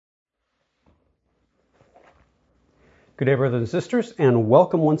Good day, brothers and sisters, and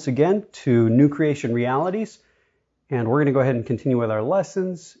welcome once again to New Creation Realities. And we're going to go ahead and continue with our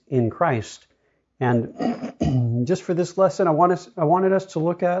lessons in Christ. And just for this lesson, I wanted us to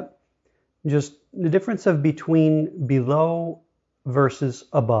look at just the difference of between below versus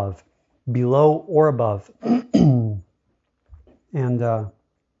above, below or above. And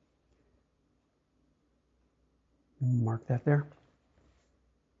mark that there.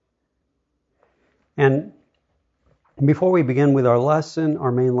 And before we begin with our lesson,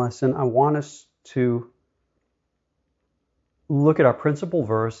 our main lesson, I want us to look at our principal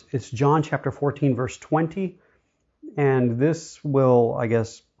verse. It's John chapter 14, verse 20. And this will, I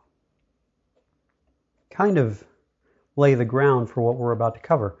guess, kind of lay the ground for what we're about to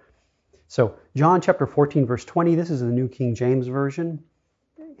cover. So, John chapter 14, verse 20. This is the New King James Version,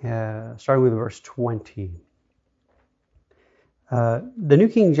 starting with verse 20. The New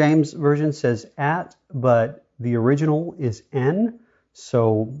King James Version says at, but the original is en,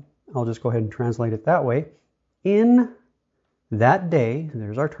 so I'll just go ahead and translate it that way. In that day,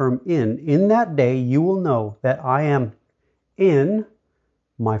 there's our term in that day you will know that I am in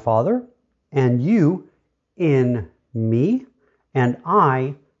my Father, and you in me, and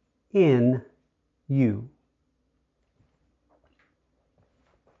I in you.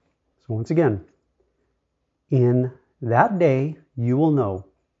 So once again, in that day you will know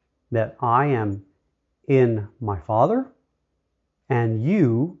that I am in my Father, and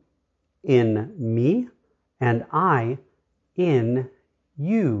you in me, and I in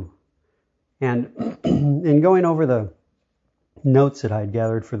you. And in going over the notes that I had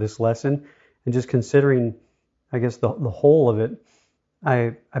gathered for this lesson, and just considering, I guess, the whole of it,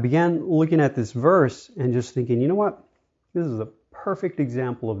 I began looking at this verse and just thinking, you know what? This is a perfect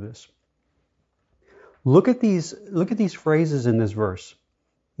example of this. Look at these phrases in this verse.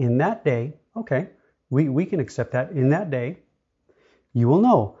 In that day, okay, we can accept that. In that day, you will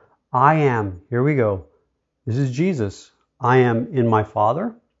know I am, here we go. This is Jesus. I am in my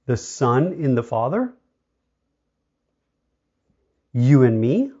Father, the Son in the Father, you and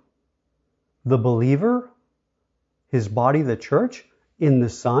me, the believer, his body, the church, in the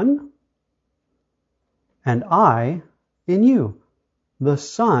Son, and I in you, the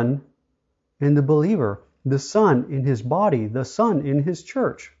Son in the believer, the Son in his body, the Son in his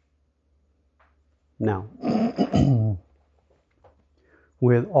church. Now,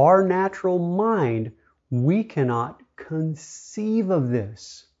 with our natural mind, we cannot conceive of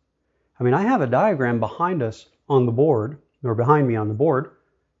this. I mean, I have a diagram behind us on the board, or behind me on the board,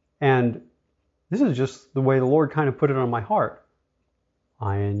 and this is just the way the Lord kind of put it on my heart.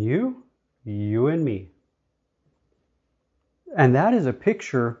 I and you, you and me. And that is a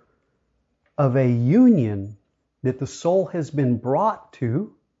picture of a union that the soul has been brought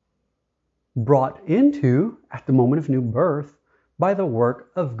into at the moment of new birth by the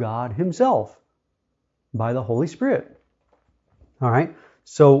work of God Himself, by the Holy Spirit. All right?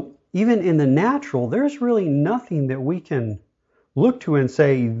 So even in the natural, there's really nothing that we can look to and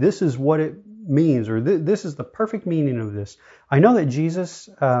say, this is what it means, or this is the perfect meaning of this. I know that Jesus,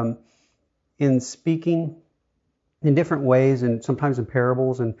 in speaking in different ways, and sometimes in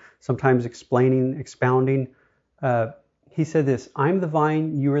parables, and sometimes expounding, He said this, I'm the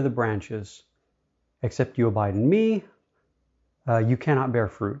vine, you are the branches. Except you abide in me, you cannot bear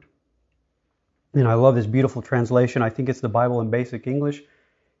fruit. And I love this beautiful translation. I think it's the Bible in Basic English.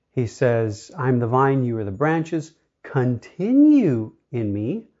 He says, I'm the vine, you are the branches. Continue in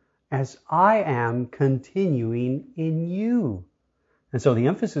me as I am continuing in you. And so the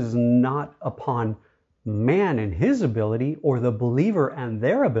emphasis is not upon man and his ability, or the believer and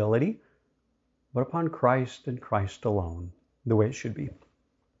their ability, but upon Christ and Christ alone, the way it should be.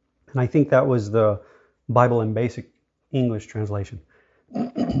 And I think that was the Bible in Basic English translation.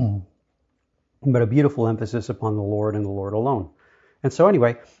 But a beautiful emphasis upon the Lord and the Lord alone. And so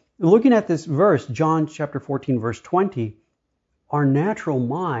anyway, looking at this verse, John chapter 14, verse 20, our natural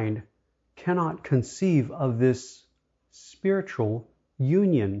mind cannot conceive of this spiritual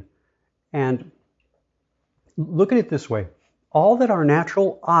union. And look at it this way. All that our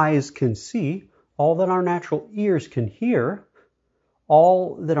natural eyes can see, all that our natural ears can hear,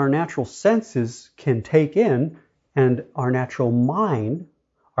 all that our natural senses can take in, and our natural mind,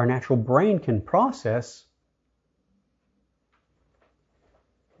 our natural brain can process,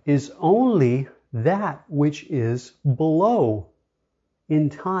 is only that which is below in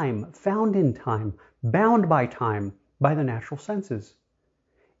time, found in time, bound by time, by the natural senses.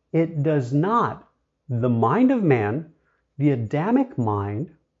 It does not, the mind of man, the Adamic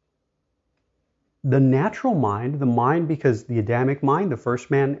mind, the natural mind, the mind because the Adamic mind, the first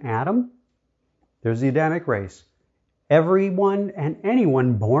man, Adam, there's the Adamic race. Everyone and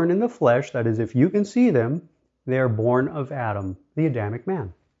anyone born in the flesh, that is, if you can see them, they are born of Adam, the Adamic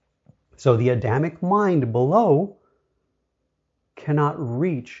man. So the Adamic mind below cannot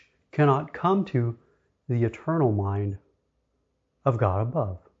reach, cannot come to the eternal mind of God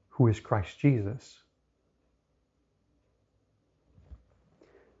above, who is Christ Jesus.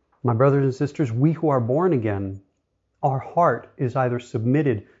 My brothers and sisters, we who are born again, our heart is either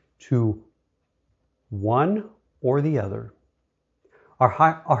submitted to one or the other. Our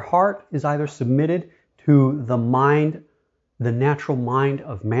heart is either submitted to the mind, the natural mind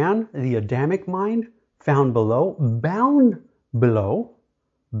of man, the Adamic mind, found below, bound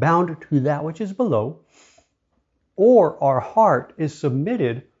to that which is below, or our heart is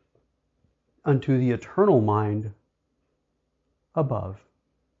submitted unto the eternal mind above.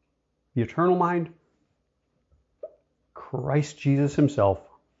 The eternal mind, Christ Jesus himself.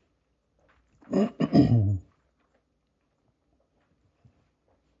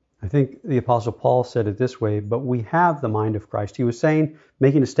 I think the Apostle Paul said it this way, but we have the mind of Christ. He was saying,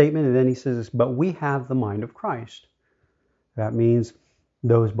 making a statement, and then he says, but we have the mind of Christ. That means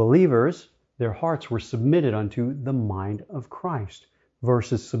those believers, their hearts were submitted unto the mind of Christ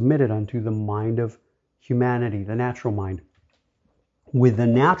versus submitted unto the mind of humanity, the natural mind. With the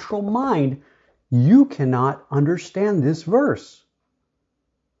natural mind, you cannot understand this verse.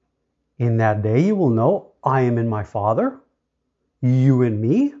 In that day you will know I am in my Father, you in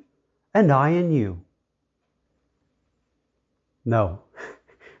me, and I in you. No.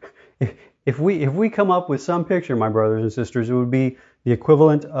 If we come up with some picture, my brothers and sisters, it would be the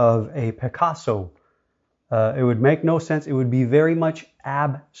equivalent of a Picasso. It would make no sense. It would be very much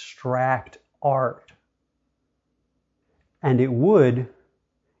abstract art. And it would,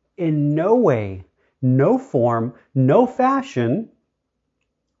 in no way, no form, no fashion,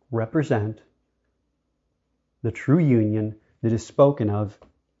 represent the true union that is spoken of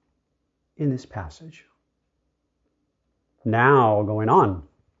in this passage. Now, going on,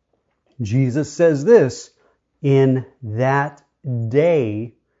 Jesus says this, in that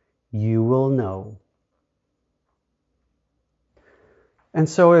day you will know. And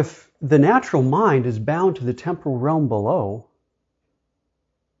so if the natural mind is bound to the temporal realm below,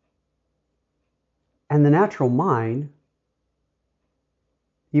 and the natural mind,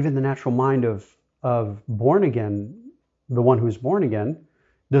 even the natural mind of born again, the one who is born again,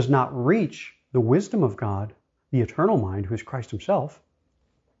 does not reach the wisdom of God, the eternal mind, who is Christ himself,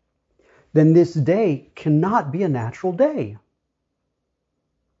 then this day cannot be a natural day.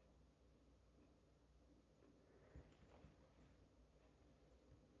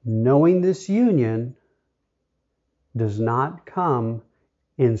 Knowing this union does not come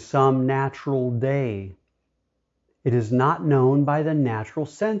in some natural day. It is not known by the natural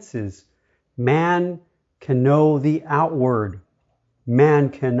senses. Man can know the outward. Man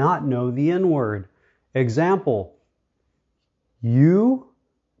cannot know the inward. Example, you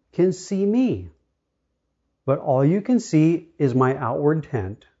can see me, but all you can see is my outward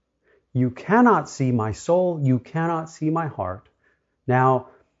tent. You cannot see my soul. You cannot see my heart. Now,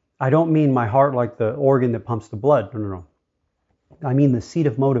 I don't mean my heart like the organ that pumps the blood. No. I mean the seat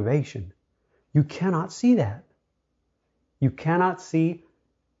of motivation. You cannot see that. You cannot see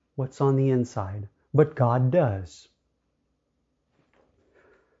what's on the inside, but God does.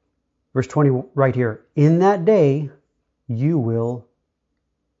 Verse 20 right here. In that day, you will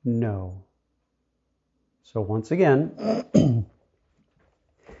know. So once again,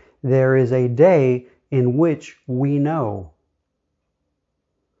 there is a day in which we know.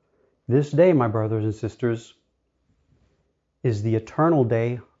 This day, my brothers and sisters, is the eternal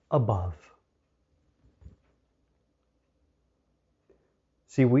day above.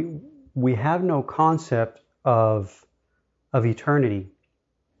 See, we have no concept of eternity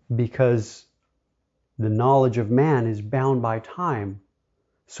because the knowledge of man is bound by time.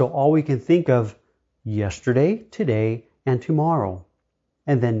 So all we can think of yesterday, today, and tomorrow,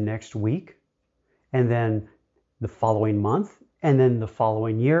 and then next week, and then the following month, and then the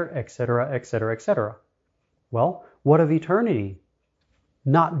following year, etc., etc., etc. Well, what of eternity?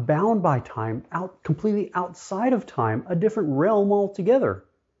 Not bound by time, completely outside of time, a different realm altogether.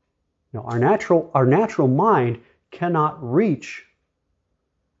 Now, our natural mind cannot reach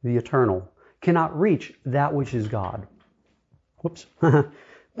the eternal, cannot reach that which is God. Whoops.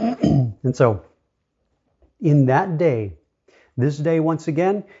 And so, in that day, this day once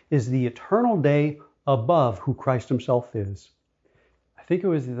again is the eternal day above who Christ himself is. I think it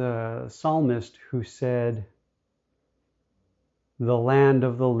was the psalmist who said, the land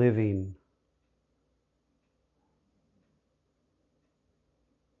of the living.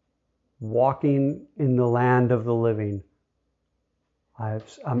 walking in the land of the living.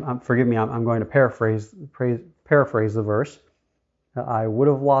 Forgive me, I'm going to paraphrase the verse. I would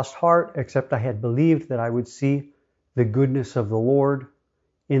have lost heart, except I had believed that I would see the goodness of the Lord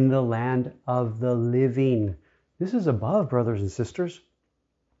in the land of the living. This is above, brothers and sisters.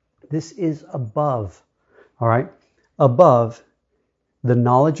 This is above. All right? Above, the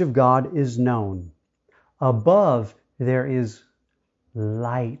knowledge of God is known. Above, there is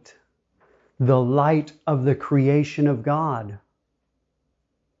light. The light of the creation of God.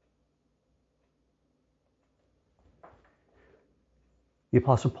 The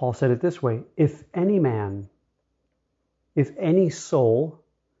Apostle Paul said it this way: if any soul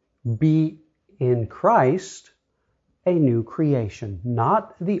be in Christ, a new creation.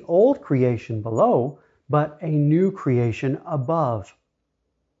 Not the old creation below, but a new creation above.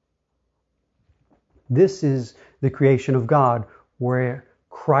 This is the creation of God, where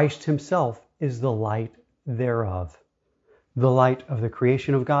Christ himself is the light thereof. The light of the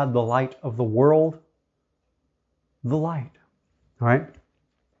creation of God, the light of the world, the light. All right?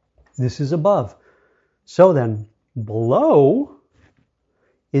 This is above. So then, below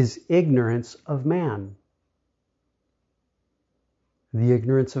is ignorance of man. The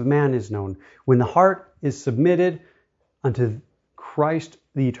ignorance of man is known. When the heart is submitted unto Christ,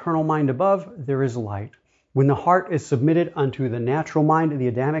 the eternal mind above, there is light. When the heart is submitted unto the natural mind, the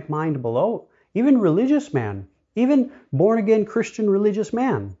Adamic mind below, even religious man, even born-again Christian religious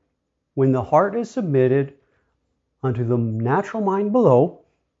man, when the heart is submitted unto the natural mind below,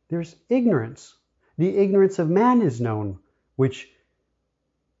 there's ignorance. The ignorance of man is known, which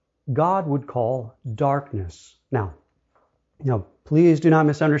God would call darkness. Now, please do not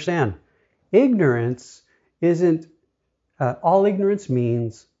misunderstand. Ignorance isn't, all ignorance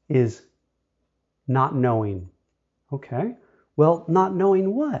means is not knowing. Okay? Well, not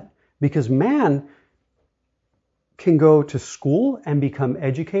knowing what? Because man can go to school and become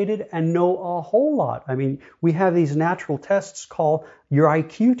educated and know a whole lot. I mean, we have these natural tests called your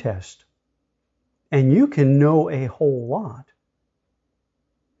IQ test. And you can know a whole lot.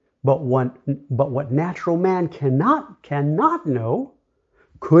 But what natural man cannot know,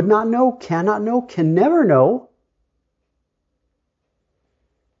 could not know, cannot know, can never know,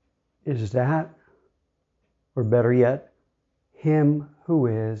 is that, or better yet, him who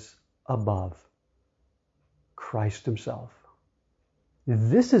is above, Christ himself.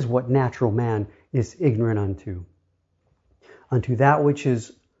 This is what natural man is ignorant unto. Unto that which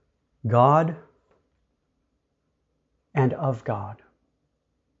is God and of God.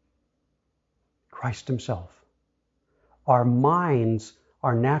 Christ himself. Our minds,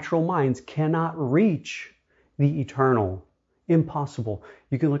 our natural minds cannot reach the eternal. Impossible.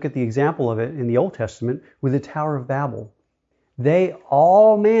 You can look at the example of it in the Old Testament with the Tower of Babel. In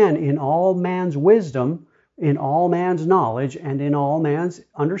all man's wisdom, in all man's knowledge, and in all man's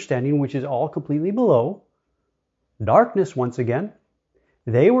understanding, which is all completely below, darkness once again,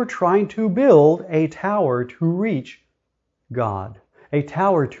 they were trying to build a tower to reach God, a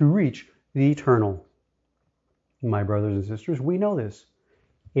tower to reach the eternal. My brothers and sisters, we know this.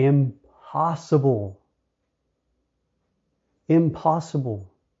 Impossible. Impossible.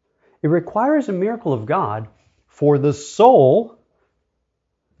 It requires a miracle of God for the soul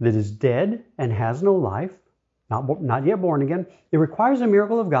that is dead and has no life, not yet born again. It requires a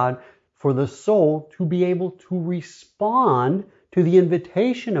miracle of God for the soul to be able to respond to the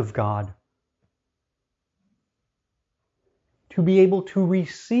invitation of God, to be able to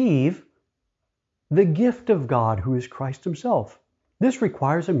receive the gift of God, who is Christ himself. This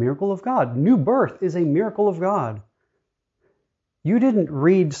requires a miracle of God. New birth is a miracle of God. You didn't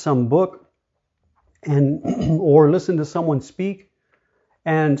read some book or listen to someone speak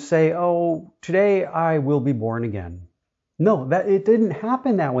and say, oh, today I will be born again. No, it didn't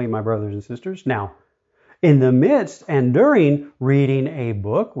happen that way, my brothers and sisters. Now, in the midst and during reading a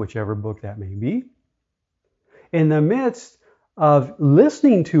book, whichever book that may be, in the midst of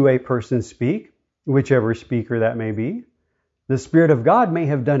listening to a person speak, whichever speaker that may be, the Spirit of God may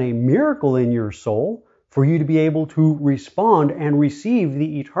have done a miracle in your soul for you to be able to respond and receive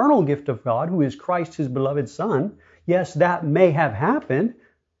the eternal gift of God, who is Christ, his beloved Son. Yes, that may have happened,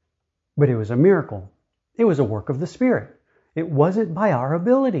 but it was a miracle. It was a work of the Spirit. It wasn't by our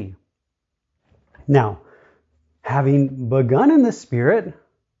ability. Now, having begun in the Spirit,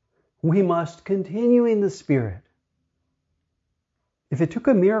 we must continue in the Spirit. If it took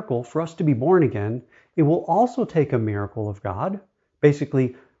a miracle for us to be born again, it will also take a miracle of God,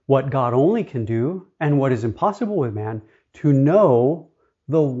 basically what God only can do and what is impossible with man, to know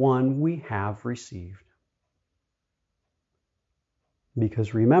the one we have received.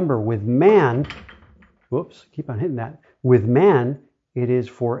 Because remember, with man, keep on hitting that. With man, it is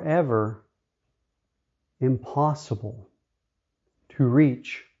forever impossible to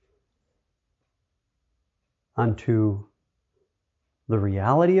reach unto the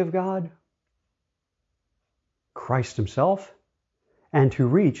reality of God, Christ himself, and to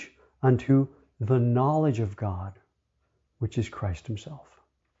reach unto the knowledge of God, which is Christ himself.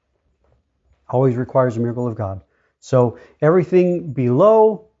 Always requires a miracle of God. So everything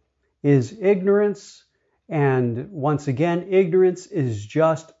below is ignorance, and once again, ignorance is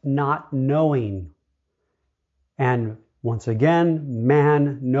just not knowing. And once again,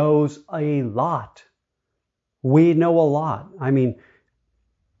 man knows a lot. We know a lot. I mean,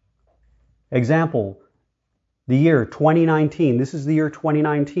 example, the year 2019. This is the year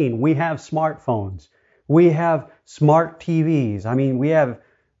 2019. We have smartphones. We have smart TVs. I mean, we have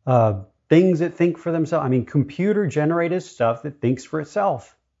things that think for themselves. I mean, computer-generated stuff that thinks for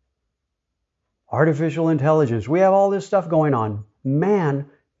itself. Artificial intelligence. We have all this stuff going on. Man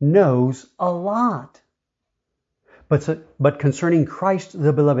knows a lot. But concerning Christ,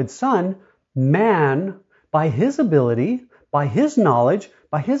 the beloved Son, man, by his ability, by his knowledge,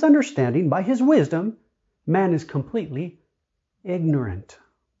 by his understanding, by his wisdom, man is completely ignorant.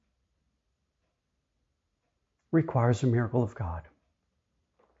 Requires a miracle of God.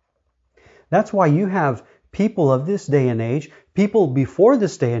 That's why you have people of this day and age, people before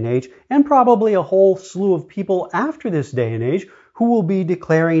this day and age, and probably a whole slew of people after this day and age who will be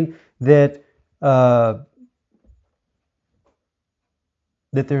declaring that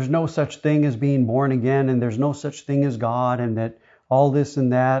that there's no such thing as being born again, and there's no such thing as God, and that all this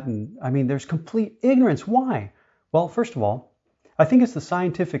and that. And I mean, there's complete ignorance. Why? Well, first of all, I think it's the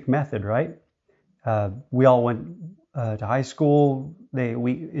scientific method, right? We all went to high school.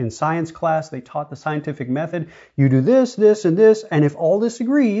 In science class, they taught the scientific method. You do this, this, and this, and if all this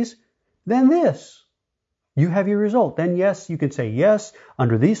agrees, then this. You have your result. Then yes, you can say yes,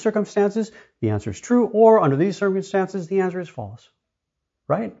 under these circumstances, the answer is true, or under these circumstances, the answer is false.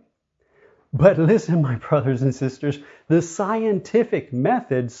 Right? But listen, my brothers and sisters, the scientific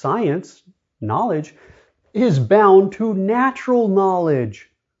method, science, knowledge, is bound to natural knowledge.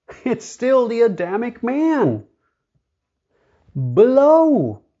 It's still the Adamic man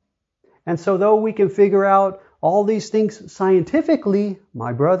below. And so though we can figure out all these things scientifically,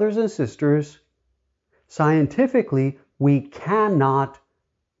 my brothers and sisters, scientifically, we cannot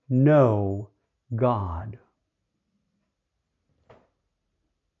know God.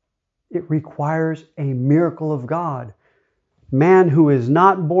 It requires a miracle of God. Man who is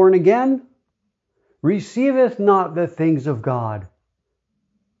not born again receiveth not the things of God,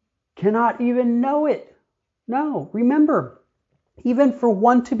 cannot even know it. No, remember, even for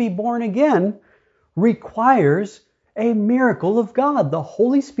one to be born again requires a miracle of God. The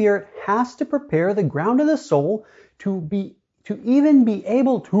Holy Spirit has to prepare the ground of the soul to even be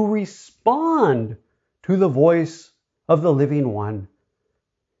able to respond to the voice of the living one.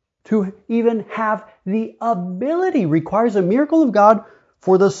 To even have the ability, requires a miracle of God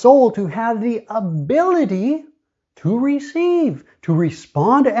for the soul to have the ability to receive, to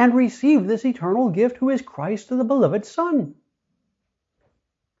respond and receive this eternal gift who is Christ the beloved Son.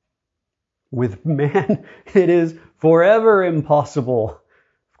 With man, it is forever impossible.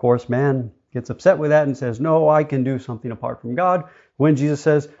 Of course, man gets upset with that and says, no, I can do something apart from God. When Jesus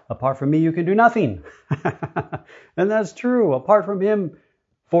says, apart from me, you can do nothing. And that's true. Apart from him,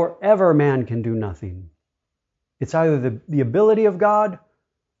 forever man can do nothing. It's either the ability of God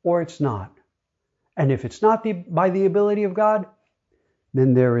or it's not. And if it's not by the ability of God,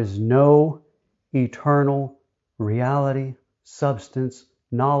 then there is no eternal reality, substance,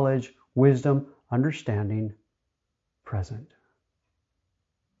 knowledge, wisdom, understanding present.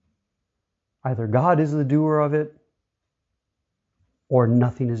 Either God is the doer of it or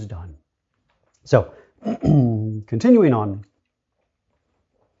nothing is done. So, continuing on.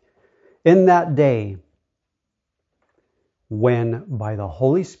 In that day, when by the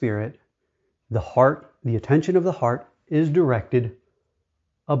Holy Spirit, the attention of the heart is directed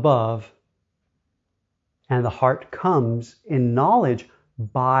above, and the heart comes in knowledge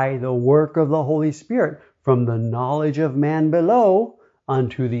by the work of the Holy Spirit from the knowledge of man below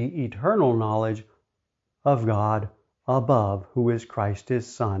unto the eternal knowledge of God above, who is Christ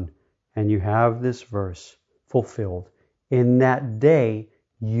his Son. And you have this verse fulfilled. In that day,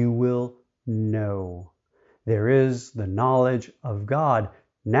 you will know. There is the knowledge of God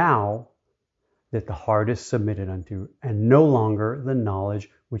now that the heart is submitted unto, and no longer the knowledge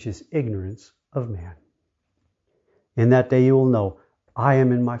which is ignorance of man. In that day you will know, I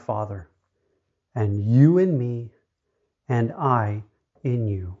am in my Father, and you in me, and I in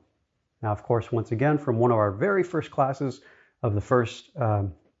you. Now, of course, once again, from one of our very first classes of the first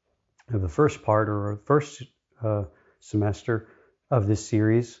part or first semester of this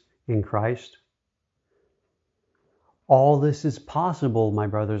series in Christ, all this is possible, my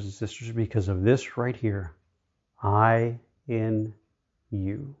brothers and sisters, because of this right here. I in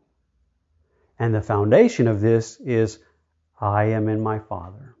you. And the foundation of this is I am in my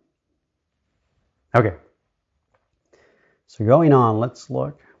Father. Okay. So going on, let's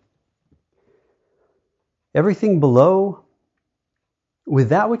look. Everything below, with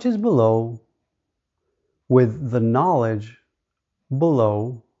that which is below, with the knowledge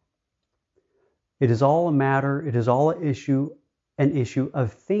below, it is all a matter, it is all an issue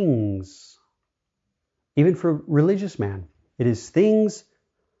of things. Even for religious man, it is things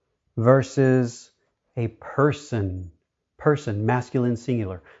versus a person, masculine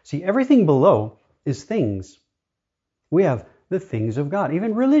singular. See, everything below is things. We have the things of God.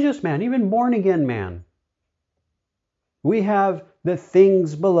 Even religious man, even born again man. We have the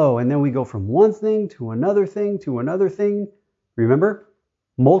things below, and then we go from one thing to another thing to another thing. Remember?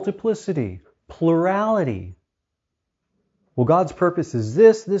 Multiplicity, plurality. Well, God's purpose is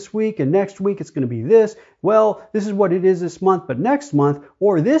this week, and next week it's going to be this. Well, this is what it is this month, but next month,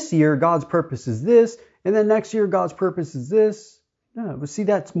 or this year, God's purpose is this, and then next year, God's purpose is this. No, but see,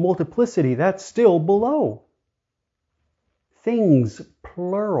 that's multiplicity. That's still below. Things,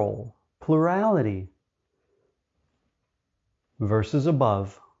 plural, plurality. Verses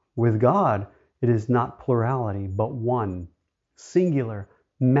above. With God, it is not plurality, but one. Singular,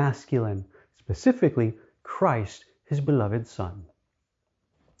 masculine. Specifically, Christ, His beloved Son.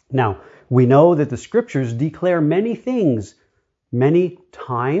 Now, we know that the Scriptures declare many things, many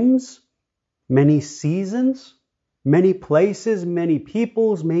times, many seasons, many places, many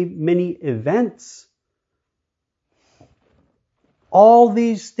peoples, many events. All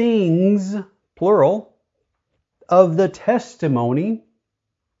these things, plural, of the testimony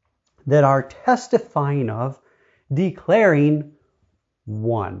that are testifying of, declaring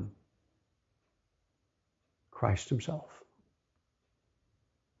one. Christ Himself.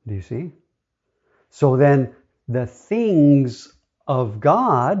 Do you see? So then the things of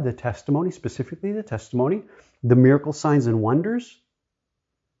God, the testimony, specifically the testimony, the miracle signs and wonders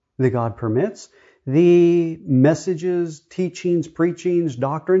that God permits, the messages, teachings, preachings,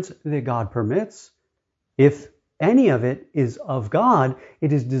 doctrines that God permits, if any of it is of God,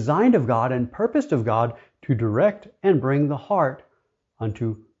 it is designed of God and purposed of God to direct and bring the heart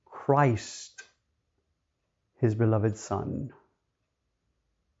unto Christ, His beloved Son.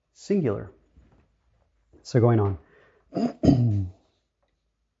 Singular. So going on.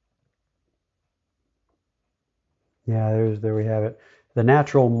 There we have it. The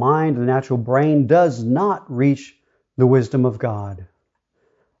natural mind, the natural brain does not reach the wisdom of God.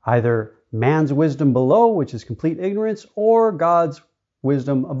 Either man's wisdom below, which is complete ignorance, or God's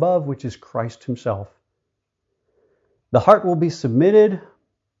wisdom above, which is Christ Himself. The heart will be submitted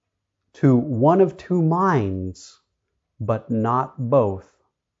to one of two minds, but not both.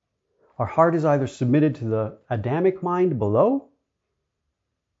 Our heart is either submitted to the Adamic mind below,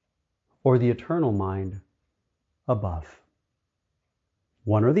 or the eternal mind above.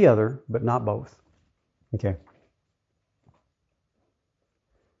 One or the other, but not both. Okay.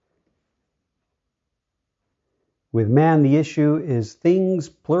 With man, the issue is things,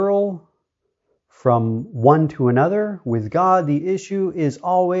 plural, from one to another. With God, the issue is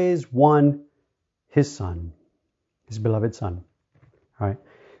always one, His Son, His beloved Son. All right.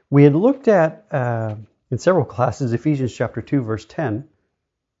 We had looked at, in several classes, Ephesians chapter 2, verse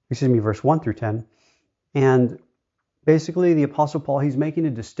 1 through 10. And basically, the Apostle Paul, he's making a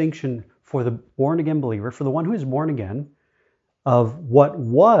distinction for the born-again believer, for the one who is born again, of what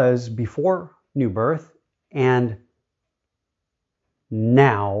was before new birth and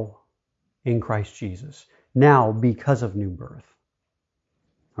now in Christ Jesus. Now because of new birth.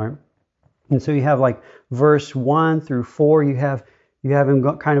 All right? And so you have like verse 1 through 4, you have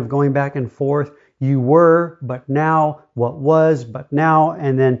him kind of going back and forth. You were, but now. What was, but now.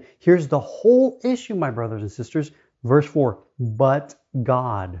 And then here's the whole issue, my brothers and sisters. Verse 4, but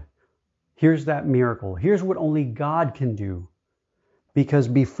God. Here's that miracle. Here's what only God can do. Because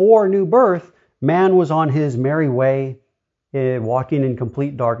before new birth, man was on his merry way, walking in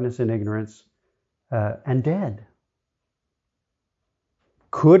complete darkness and ignorance, and dead.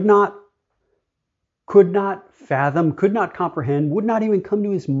 Could not fathom, could not comprehend, would not even come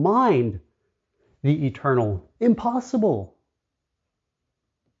to his mind the eternal. Impossible.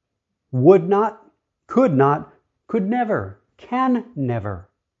 Would not, could never, can never.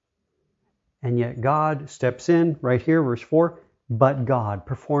 And yet God steps in right here, verse 4, but God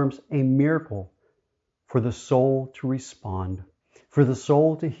performs a miracle for the soul to respond, for the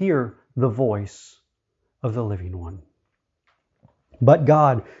soul to hear the voice of the living one. But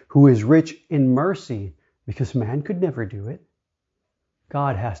God, who is rich in mercy, because man could never do it,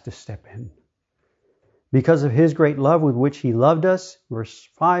 God has to step in. Because of his great love with which he loved us, verse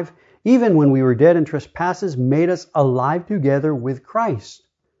 5, even when we were dead in trespasses, made us alive together with Christ.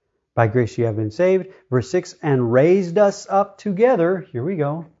 By grace you have been saved. Verse 6, and raised us up together, here we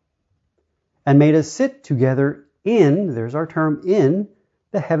go, and made us sit together in, there's our term, in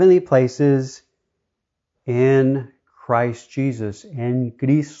the heavenly places in Christ Jesus, en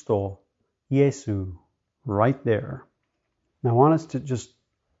Cristo, Jesu, right there. Now I want us to just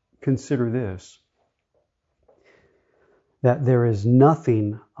consider this, that there is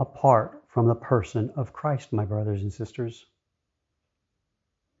nothing apart from the person of Christ, my brothers and sisters.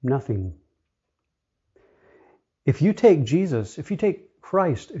 Nothing. If you take Jesus, if you take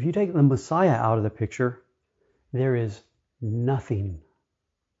Christ, if you take the Messiah out of the picture, there is nothing.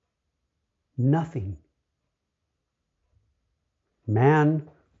 Nothing. Man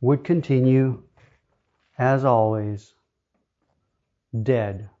would continue, as always,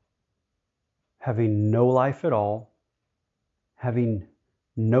 dead, having no life at all, having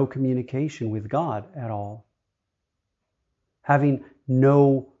no communication with God at all, having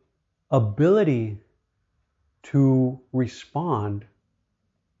no ability to respond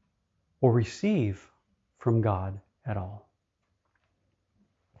or receive from God at all.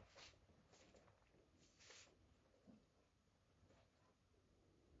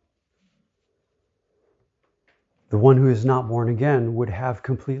 The one who is not born again would have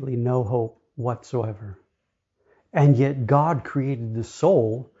completely no hope whatsoever. And yet God created the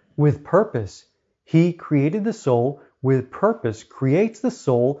soul with purpose. He created the soul with purpose, creates the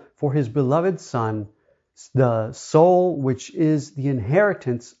soul for his beloved Son, the soul which is the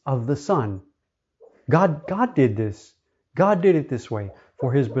inheritance of the Son. God did this. God did it this way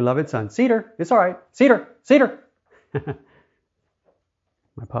for his beloved Son. Cedar, it's all right. Cedar.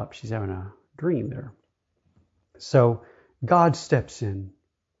 My pup, she's having a dream there. So God steps in.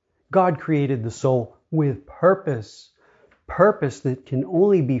 God created the soul with purpose. Purpose that can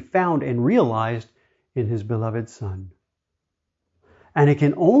only be found and realized in his beloved Son. And it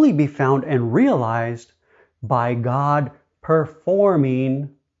can only be found and realized by God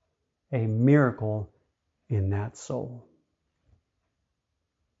performing a miracle in that soul.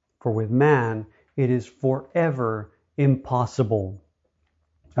 For with man, it is forever impossible.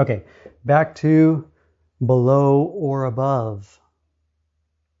 Okay, back to below or above.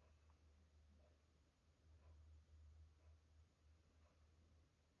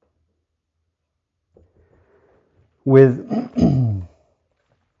 With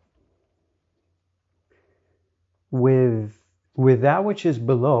that which is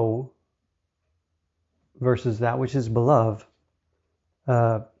below versus that which is above,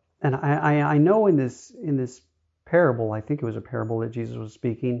 and I know in this parable, I think it was a parable that Jesus was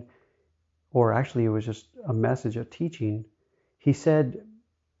speaking, or actually it was just a message, a teaching. He said,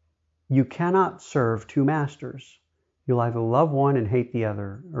 you cannot serve two masters. You'll either love one and hate the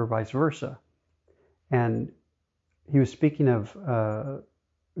other, or vice versa. And he was speaking of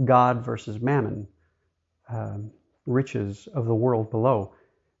God versus mammon, riches of the world below.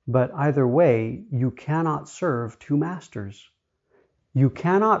 But either way, you cannot serve two masters. You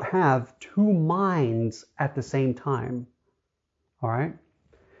cannot have two minds at the same time. All right?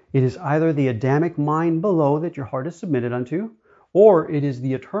 It is either the Adamic mind below that your heart is submitted unto, or it is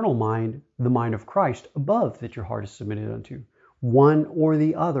the eternal mind, the mind of Christ above that your heart is submitted unto. One or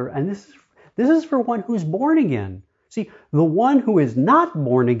the other. And this is for one who's born again. See, the one who is not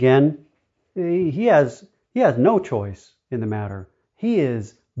born again, he has no choice in the matter. He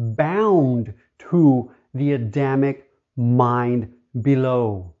is bound to the Adamic mind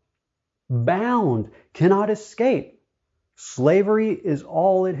below. Bound, cannot escape. Slavery is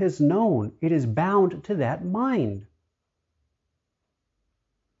all it has known. It is bound to that mind.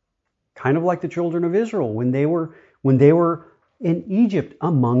 Kind of like the children of Israel when they were in Egypt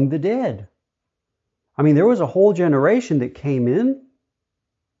among the dead. I mean, there was a whole generation that came in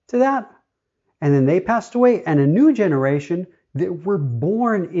to that, and then they passed away, and a new generation that were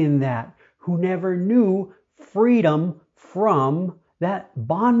born in that, who never knew freedom from that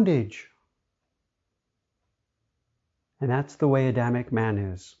bondage. And that's the way Adamic man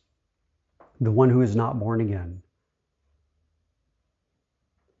is, the one who is not born again.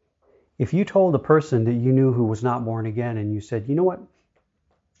 If you told a person that you knew who was not born again and you said, you know what,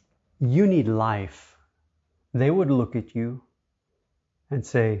 you need life, they would look at you and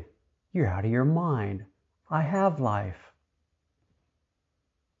say, you're out of your mind. I have life.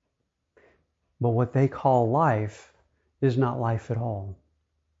 But what they call life is not life at all.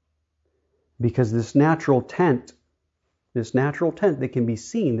 Because this natural tent that can be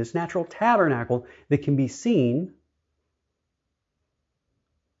seen, this natural tabernacle that can be seen,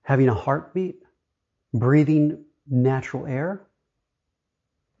 having a heartbeat, breathing natural air,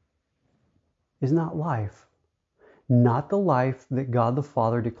 is not life. Not the life that God the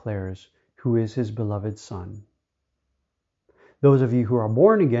Father declares, who is His beloved Son. Those of you who are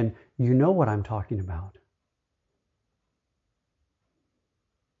born again, you know what I'm talking about.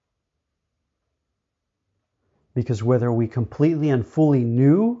 Because whether we completely and fully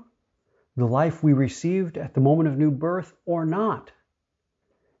knew the life we received at the moment of new birth or not,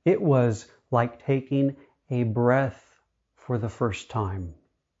 it was like taking a breath for the first time.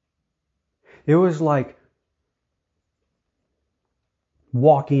 It was like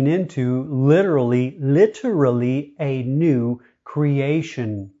walking into literally a new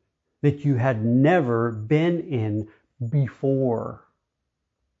creation that you had never been in before.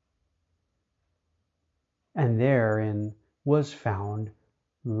 And therein was found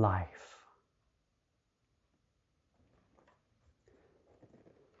life.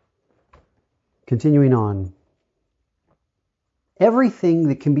 Continuing on. Everything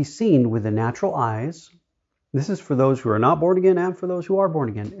that can be seen with the natural eyes, this is for those who are not born again and for those who are born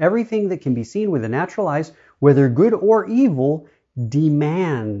again. Everything that can be seen with the natural eyes, whether good or evil,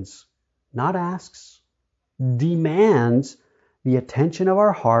 demands, not asks, demands the attention of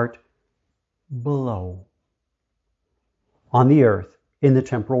our heart below, on the earth, in the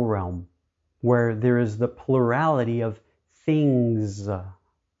temporal realm, where there is the plurality of things.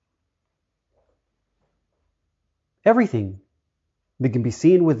 Everything that can be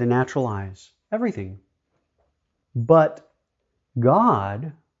seen with the natural eyes. Everything. But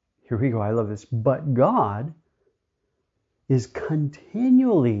God, here we go, I love this, but God is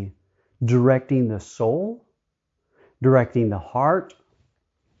continually directing the soul, directing the heart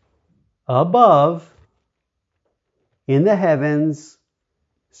above in the heavens,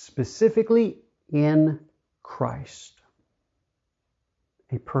 specifically in Christ.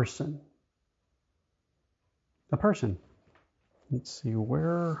 A person. A person. Let's see,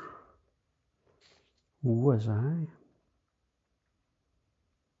 where was I?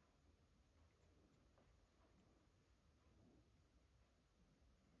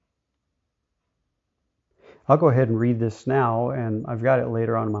 I'll go ahead and read this now, and I've got it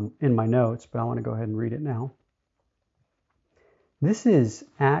later on in my notes, but I want to go ahead and read it now. This is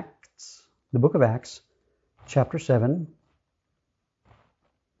Acts, the book of Acts, chapter 7.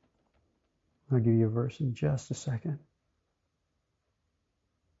 I'll give you a verse in just a second.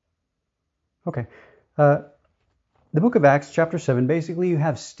 Okay. The book of Acts, chapter 7, basically you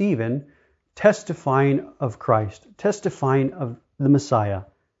have Stephen testifying of Christ, testifying of the Messiah.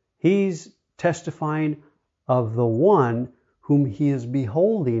 He's testifying of the one whom he is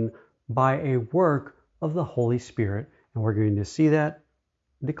beholding by a work of the Holy Spirit. And we're going to see that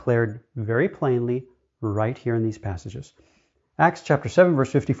declared very plainly right here in these passages. Acts chapter 7,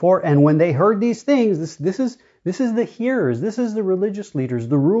 verse 54, and when they heard these things, this is the hearers, this is the religious leaders,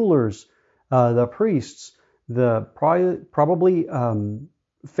 the rulers, the priests, the probably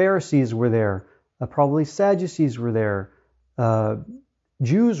Pharisees were there, probably Sadducees were there,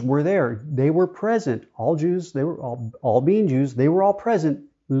 Jews were there. They were present. All Jews, they were all being Jews, they were all present,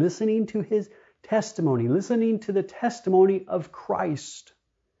 listening to his testimony, listening to the testimony of Christ.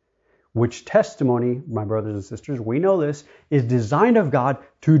 Which testimony, my brothers and sisters, we know this, is designed of God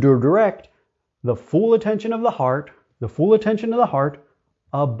to direct the full attention of the heart,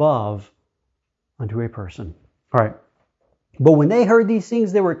 above unto a person. All right. But when they heard these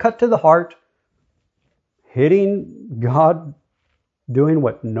things, they were cut to the heart, hitting God, doing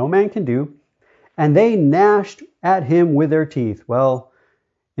what no man can do, and they gnashed at him with their teeth. Well,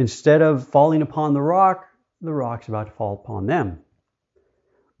 instead of falling upon the rock's about to fall upon them.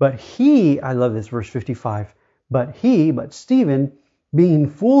 But he, I love this, verse 55, but Stephen, being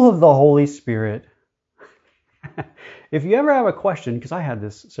full of the Holy Spirit. If you ever have a question, because I had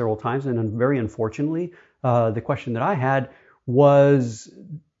this several times, and very unfortunately, the question that I had was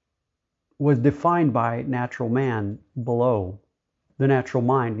defined by natural man below, the natural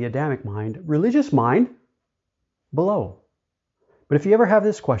mind, the Adamic mind, religious mind below. But if you ever have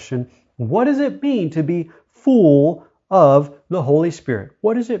this question, what does it mean to be full of the Holy Spirit?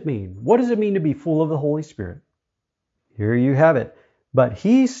 What does it mean? What does it mean to be full of the Holy Spirit? Here you have it. But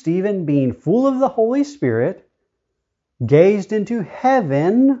he, Stephen, being full of the Holy Spirit, gazed into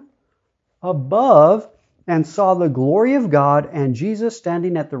heaven above and saw the glory of God and Jesus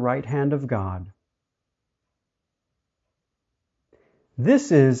standing at the right hand of God.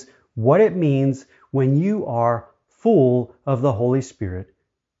 This is what it means when you are full of the Holy Spirit,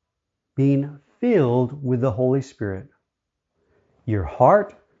 being filled with the Holy Spirit. Your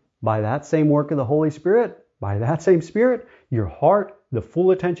heart, by that same work of the Holy Spirit, by that same Spirit, your heart, the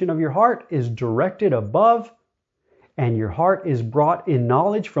full attention of your heart is directed above, and your heart is brought in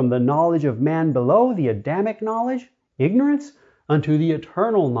knowledge from the knowledge of man below, the Adamic knowledge, ignorance, unto the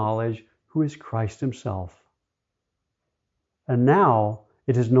eternal knowledge, who is Christ himself. And now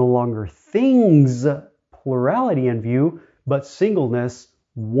it is no longer things, plurality in view, but singleness,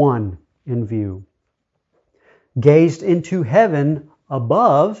 one in view. Gazed into heaven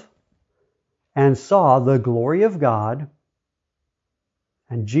above and saw the glory of God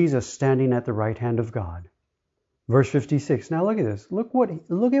and Jesus standing at the right hand of God. Verse 56. Now look at this. Look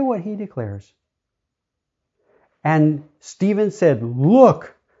at what he declares. And Stephen said,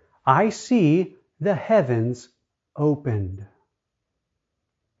 "Look, I see the heavens opened."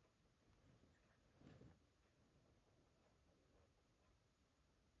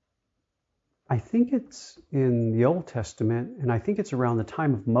 I think it's in the Old Testament, and I think it's around the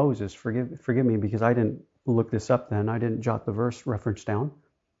time of Moses. Forgive me because I didn't look this up then. I didn't jot the verse reference down.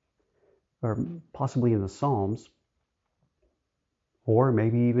 Or possibly in the Psalms. Or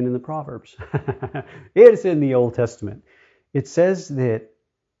maybe even in the Proverbs. It's in the Old Testament. It says that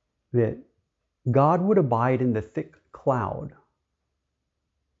God would abide in the thick cloud.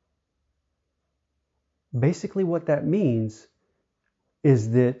 Basically what that means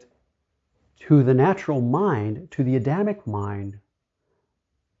is that to the natural mind, to the Adamic mind,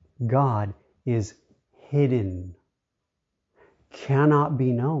 God is hidden, cannot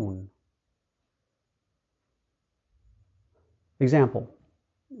be known. Example,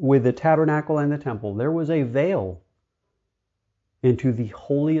 with the tabernacle and the temple, there was a veil into the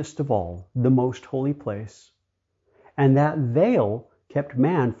holiest of all, the most holy place. And that veil kept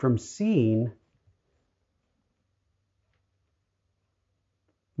man from seeing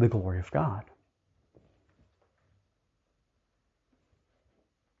the glory of God.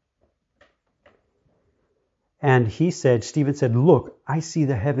 And Stephen said, "Look, I see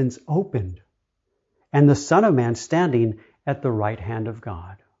the heavens opened, and the Son of Man standing at the right hand of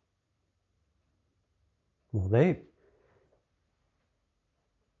God." Well,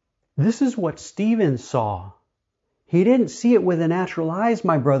 this is what Stephen saw. He didn't see it with the natural eyes,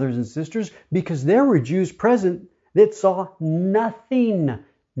 my brothers and sisters, because there were Jews present that saw nothing,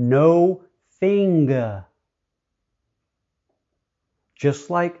 no thing. Just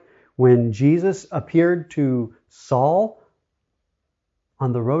like when Jesus appeared to Saul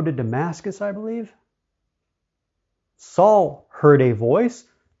on the road to Damascus, I believe, Saul heard a voice.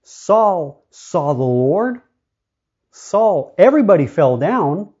 Saul saw the Lord. Everybody fell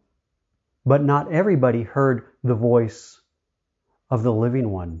down, but not everybody heard the voice of the living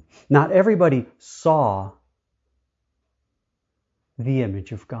one. Not everybody saw the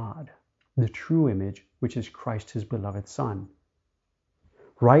image of God, the true image, which is Christ, his beloved Son.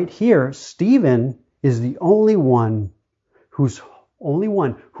 Right here, Stephen is the only one whose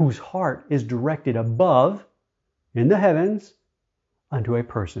heart is directed above in the heavens unto a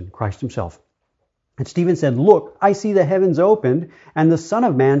person, Christ himself. And Stephen said, "Look, I see the heavens opened and the Son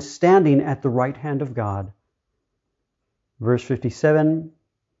of Man standing at the right hand of God." Verse 57,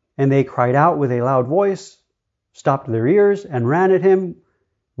 and they cried out with a loud voice, stopped their ears, and ran at him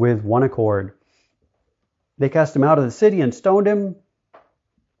with one accord. They cast him out of the city and stoned him.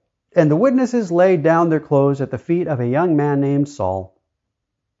 And the witnesses laid down their clothes at the feet of a young man named Saul.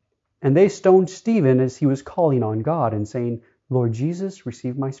 And they stoned Stephen as he was calling on God and saying, "Lord Jesus,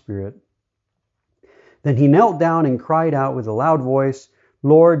 receive my spirit." Then he knelt down and cried out with a loud voice,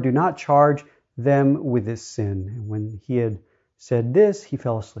 "Lord, do not charge them with this sin." And when he had said this, he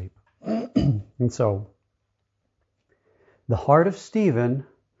fell asleep. And so, the heart of Stephen,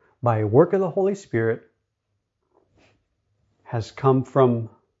 by a work of the Holy Spirit, has come from,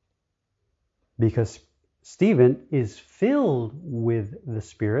 because Stephen is filled with the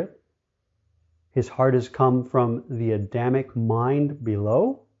Spirit. His heart has come from the Adamic mind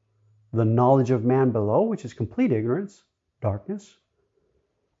below, the knowledge of man below, which is complete ignorance, darkness,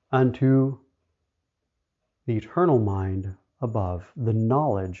 unto the eternal mind above, the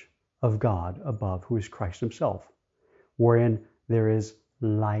knowledge of God above, who is Christ himself, wherein there is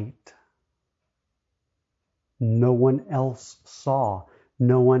light. No one else saw,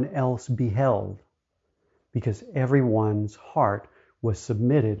 no one else beheld, because everyone's heart was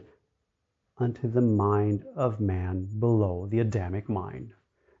submitted unto the mind of man below, the Adamic mind.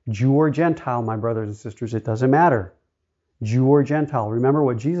 Jew or Gentile, my brothers and sisters, it doesn't matter. Jew or Gentile. Remember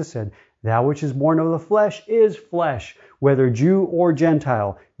what Jesus said, that which is born of the flesh is flesh, whether Jew or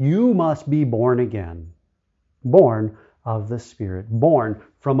Gentile. You must be born again. Born of the Spirit, born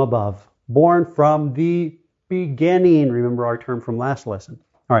from above, born from the beginning. Remember our term from last lesson.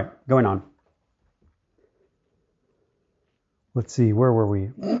 All right, going on. Let's see, where were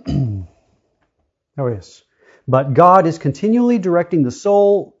we? Oh, yes. But God is continually directing the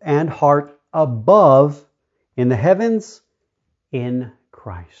soul and heart above in the heavens in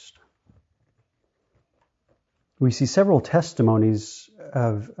Christ. We see several testimonies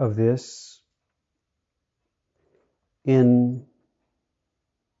of this in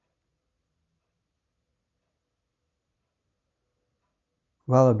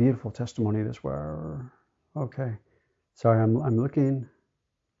well, a beautiful testimony this were. Okay. Sorry, I'm looking.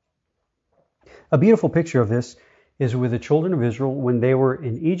 A beautiful picture of this is with the children of Israel when they were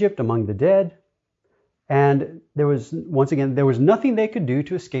in Egypt among the dead. And there was nothing they could do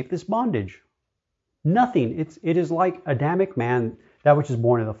to escape this bondage. Nothing. It is like Adamic man, that which is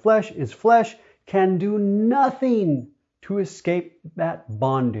born of the flesh is flesh, can do nothing to escape that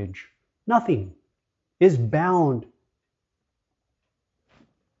bondage. Nothing. Is bound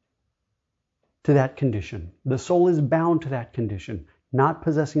to that condition. The soul is bound to that condition, not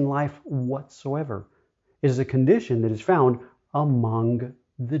possessing life whatsoever. It is a condition that is found among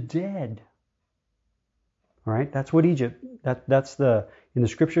the dead. All right, that's what Egypt, in the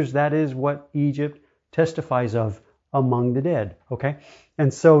scriptures, that is what Egypt testifies of among the dead. Okay,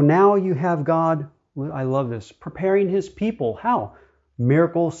 and so now you have God, I love this, preparing his people. How?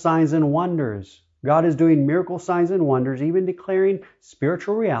 Miracles, signs, and wonders. God is doing miracle signs and wonders, even declaring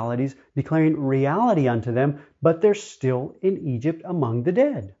spiritual realities, declaring reality unto them, but they're still in Egypt among the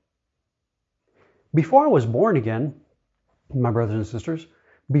dead. Before I was born again, my brothers and sisters,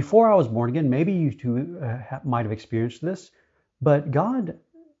 before I was born again, maybe you too might have experienced this, but God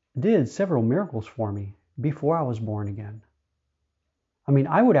did several miracles for me before I was born again. I mean,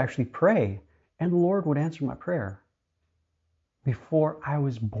 I would actually pray, and the Lord would answer my prayer before I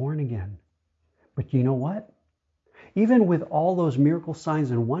was born again. But you know what? Even with all those miracle signs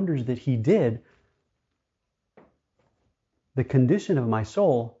and wonders that he did, the condition of my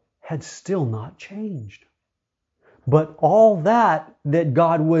soul had still not changed. But all that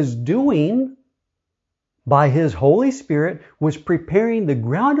God was doing by his Holy Spirit was preparing the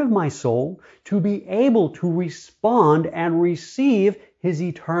ground of my soul to be able to respond and receive his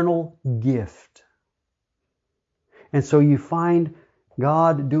eternal gift. And so you find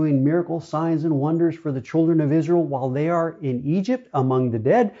God doing miracle signs and wonders for the children of Israel while they are in Egypt among the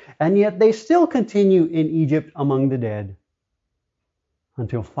dead, and yet they still continue in Egypt among the dead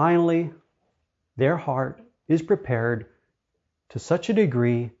until finally their heart is prepared to such a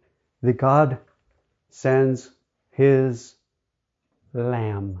degree that God sends his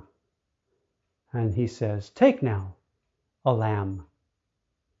lamb. And he says, "Take now a lamb,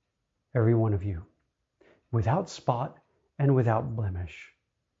 every one of you, without spot and without blemish."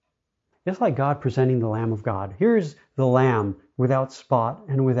 It's like God presenting the Lamb of God. Here's the lamb without spot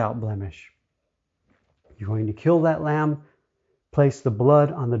and without blemish. You're going to kill that lamb, place the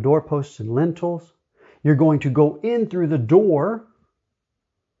blood on the doorposts and lintels. You're going to go in through the door.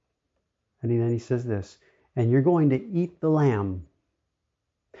 And then he says this, and you're going to eat the lamb.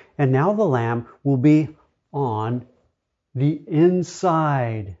 And now the lamb will be on the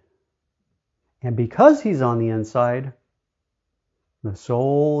inside. And because he's on the inside, the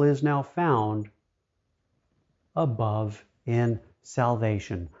soul is now found above in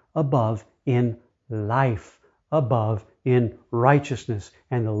salvation, above in life, above in righteousness.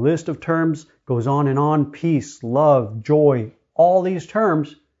 And the list of terms goes on, peace, love, joy, all these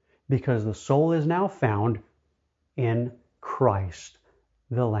terms, because the soul is now found in Christ,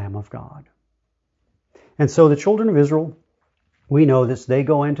 the Lamb of God. And so the children of Israel, we know this, they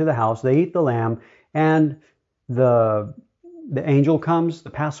go into the house, they eat the lamb, and the angel comes, the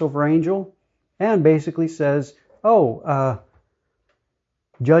Passover angel, and basically says,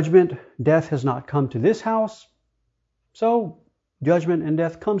 judgment, death has not come to this house, so judgment and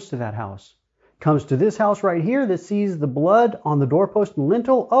death comes to that house. Comes to this house right here that sees the blood on the doorpost and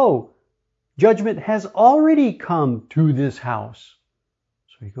lintel. Judgment has already come to this house.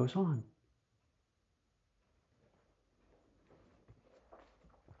 So he goes on.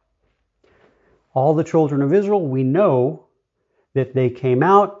 All the children of Israel, we know that they came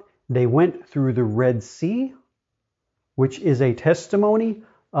out, they went through the Red Sea, which is a testimony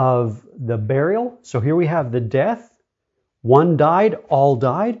of the burial. So here we have the death. One died, all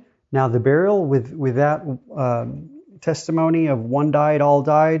died. Now the burial with that testimony of one died, all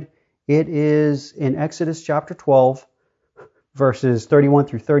died, it is in Exodus chapter 12. verses 31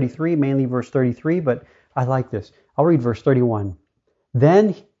 through 33, mainly verse 33, but I like this. I'll read verse 31.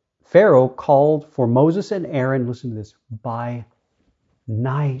 Then Pharaoh called for Moses and Aaron, listen to this, by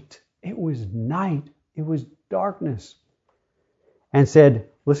night. It was night. It was darkness. And said,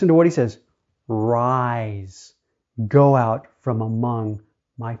 listen to what he says, rise, go out from among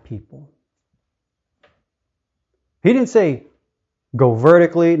my people. He didn't say, go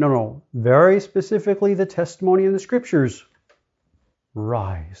vertically. No. Very specifically, the testimony in the scriptures.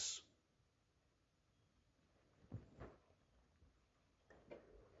 Rise.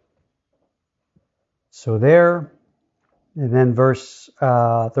 So there, and then verse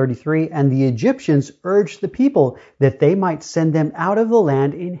 33, and the Egyptians urged the people that they might send them out of the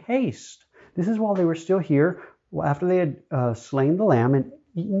land in haste. This is while they were still here, after they had slain the lamb and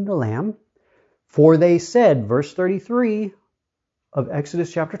eaten the lamb. For they said, verse 33 of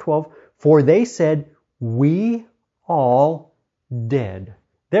Exodus chapter 12, for they said, we all dead.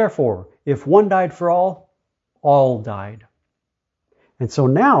 Therefore, if one died for all died. And so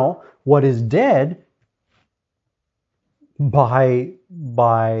now, what is dead by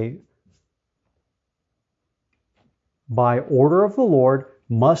order of the Lord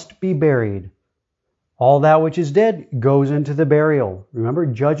must be buried. All that which is dead goes into the burial. Remember,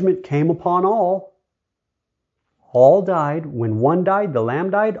 judgment came upon all. All died. When one died, the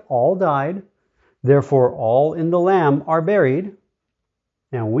lamb died, all died. Therefore, all in the lamb are buried.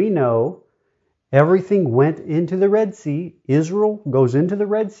 And we know everything went into the Red Sea. Israel goes into the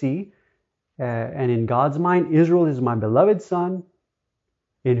Red Sea. And in God's mind, Israel is my beloved son,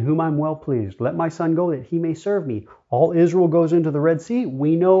 in whom I'm well pleased. Let my son go that he may serve me. All Israel goes into the Red Sea.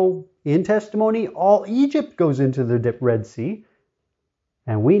 We know in testimony, all Egypt goes into the Red Sea.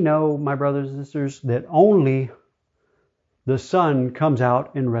 And we know, my brothers and sisters, that only the Son comes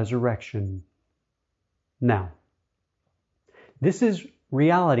out in resurrection. Now, this is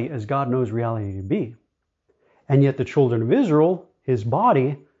reality as God knows reality to be. And yet the children of Israel, his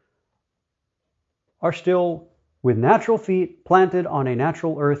body, are still with natural feet planted on a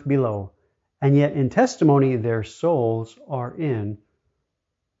natural earth below. And yet in testimony, their souls are in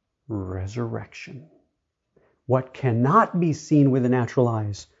resurrection. What cannot be seen with the natural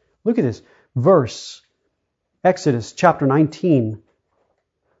eyes. Look at this verse, Exodus chapter 19.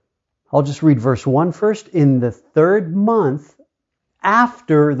 I'll just read verse 1 first. In the 3rd month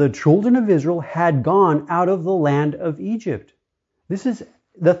after the children of Israel had gone out of the land of Egypt. This is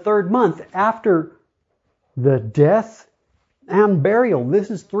the 3rd month after the death and burial. This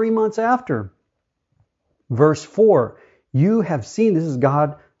is 3 months after. Verse 4. You have seen, this is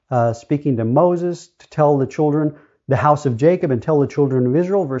God speaking to Moses to tell the children, the house of Jacob, and tell the children of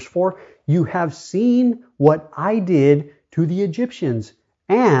Israel. Verse 4. You have seen what I did to the Egyptians,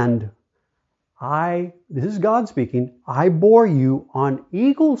 and this is God speaking, I bore you on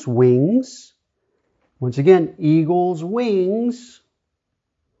eagle's wings. Once again, eagle's wings,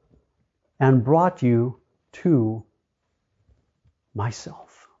 and brought you to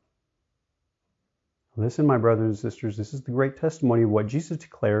myself. Listen, my brothers and sisters, this is the great testimony of what Jesus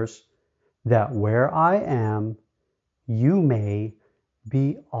declares, that where I am, you may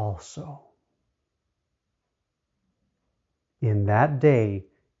be also. In that day,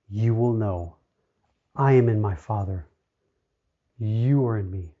 you will know I am in my Father, you are in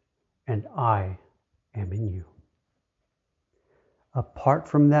me, and I am in you. Apart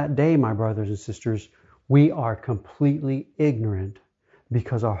from that day, my brothers and sisters, we are completely ignorant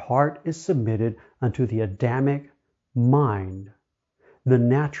because our heart is submitted unto the Adamic mind, the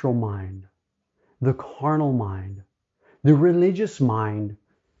natural mind, the carnal mind, the religious mind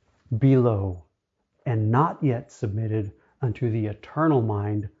below, and not yet submitted unto the eternal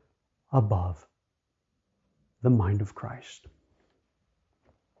mind above, the mind of Christ.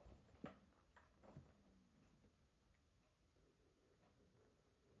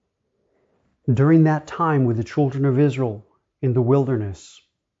 During that time with the children of Israel in the wilderness,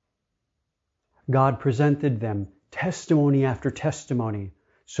 God presented them testimony after testimony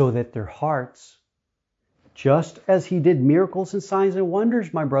so that their hearts, just as He did miracles and signs and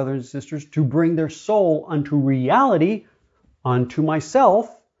wonders, my brothers and sisters, to bring their soul unto reality, unto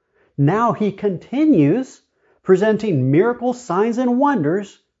myself, now He continues presenting miracles, signs, and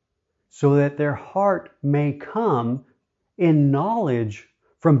wonders so that their heart may come in knowledge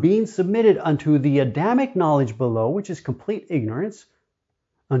from being submitted unto the Adamic knowledge below, which is complete ignorance,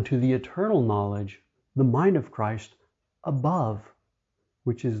 unto the eternal knowledge, the mind of Christ above,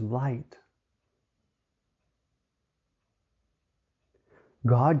 which is light.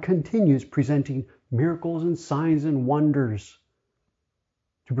 God continues presenting miracles and signs and wonders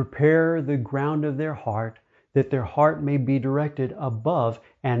to prepare the ground of their heart that their heart may be directed above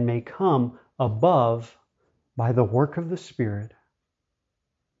and may come above by the work of the Spirit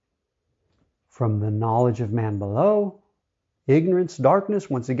from the knowledge of man below, ignorance, darkness,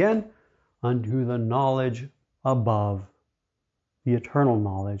 once again, unto the knowledge above, the eternal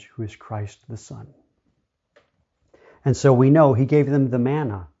knowledge, who is Christ the Son. And so we know he gave them the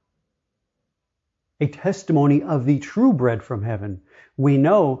manna, a testimony of the true bread from heaven. We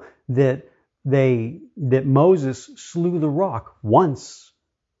know that Moses slew the rock once,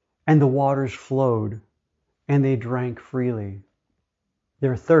 and the waters flowed, and they drank freely.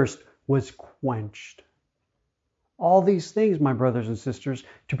 Their thirst was quenched. All these things, my brothers and sisters,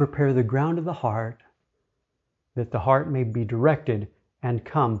 to prepare the ground of the heart, that the heart may be directed and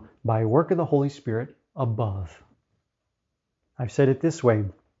come by work of the Holy Spirit above. I've said it this way: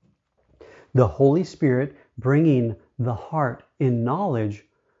 the Holy Spirit bringing the heart in knowledge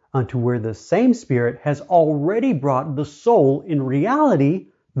unto where the same Spirit has already brought the soul in reality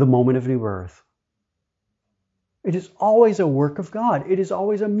the moment of new birth. It is always a work of God. It is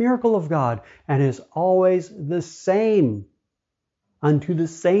always a miracle of God, and is always the same, unto the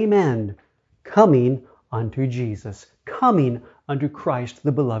same end, coming unto Jesus, coming unto Christ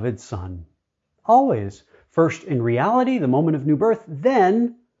the beloved Son. Always. First in reality, the moment of new birth,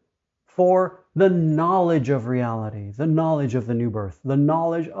 then for the knowledge of reality, the knowledge of the new birth, the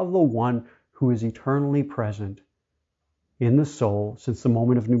knowledge of the one who is eternally present in the soul since the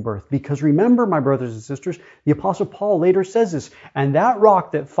moment of new birth. Because remember, my brothers and sisters, the Apostle Paul later says this, and that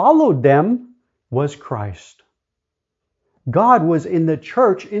rock that followed them was Christ. God was in the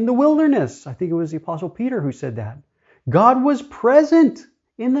church in the wilderness. I think it was the Apostle Peter who said that. God was present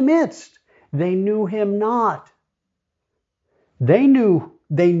in the midst. They knew him not. They knew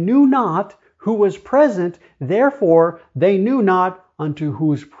not who was present, therefore they knew not unto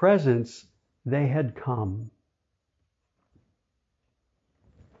whose presence they had come.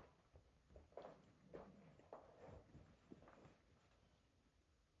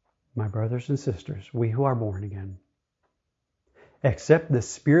 My brothers and sisters, we who are born again, except the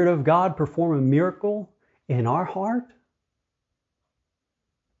Spirit of God perform a miracle in our heart,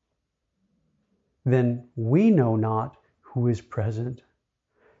 then we know not who is present,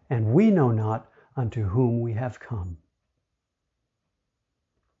 and we know not unto whom we have come.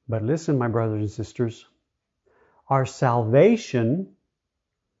 But listen, my brothers and sisters, our salvation,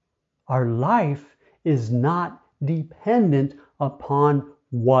 our life is not dependent upon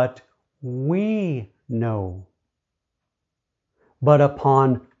what we know, but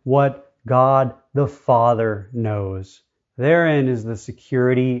upon what God the Father knows. Therein is the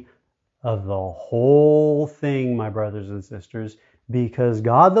security of the whole thing, my brothers and sisters, because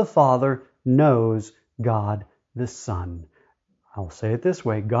God the Father knows God the Son. I'll say it this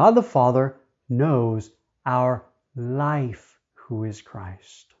way: God the Father knows our life, who is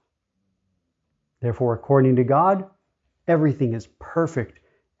Christ. Therefore, according to God, everything is perfect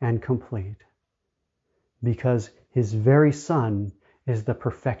and complete, because His very Son is the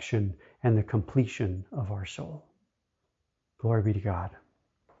perfection and the completion of our soul. Glory be to God.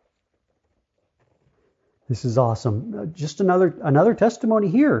 This is awesome. Just another testimony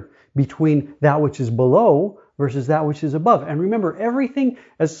here between that which is below versus that which is above. And remember, everything,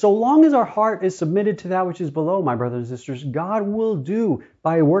 so long as our heart is submitted to that which is below, my brothers and sisters, God will do,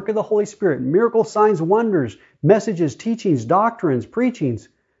 by a work of the Holy Spirit, miracles, signs, wonders, messages, teachings, doctrines, preachings,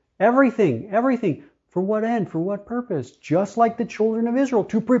 everything. For what end? For what purpose? Just like the children of Israel,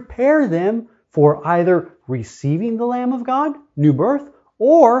 to prepare them for either receiving the Lamb of God, new birth,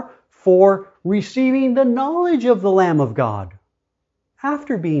 or for receiving the knowledge of the Lamb of God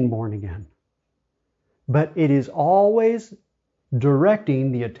after being born again. But it is always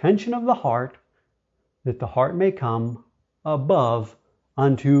directing the attention of the heart, that the heart may come above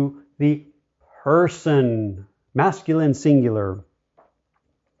unto the person, masculine singular.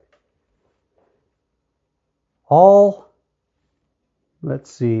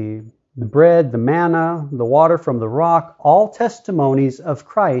 The bread, the manna, the water from the rock, all testimonies of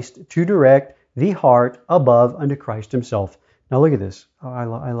Christ to direct the heart above unto Christ Himself. Now look at this. Oh, I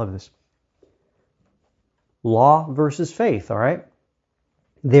love this. Law versus faith, all right?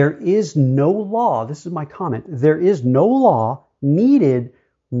 There is no law, this is my comment, there is no law needed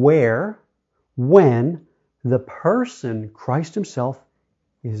when the person, Christ Himself,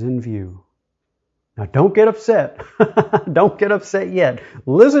 is in view. Now don't get upset. Don't get upset yet.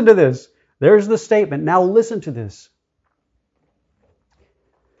 Listen to this. There's the statement. Now listen to this.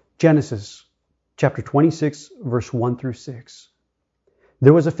 Genesis chapter 26, verse 1 through 6.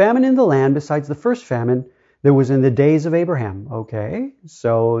 There was a famine in the land besides the first famine that was in the days of Abraham. Okay,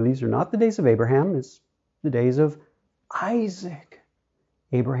 so these are not the days of Abraham. It's the days of Isaac,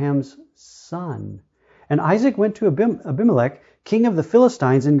 Abraham's son. And Isaac went to Abimelech, king of the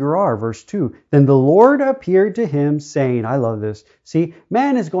Philistines in Gerar, verse 2. Then the Lord appeared to him, saying, I love this. See,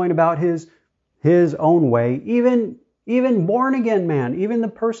 man is going about his own way, even born again man, even the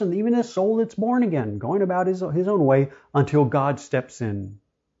person, even the soul that's born again, going about his own way until God steps in.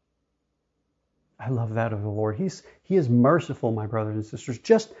 I love that of the Lord. He is merciful, my brothers and sisters.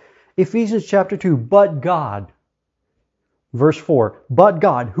 Just Ephesians chapter 2, but God. Verse 4, but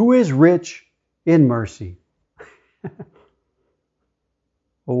God, who is rich in mercy.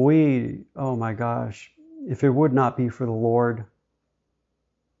 Oh my gosh, if it would not be for the Lord,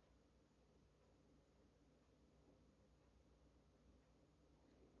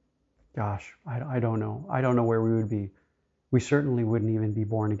 gosh, I don't know. I don't know where we would be. We certainly wouldn't even be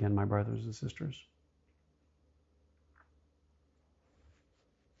born again, my brothers and sisters.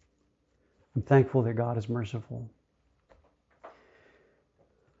 I'm thankful that God is merciful.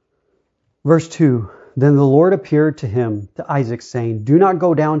 Verse 2, then the Lord appeared to him, to Isaac, saying, do not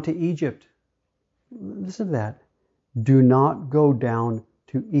go down to Egypt. Listen to that. Do not go down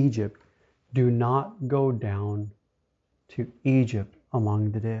to Egypt. Do not go down to Egypt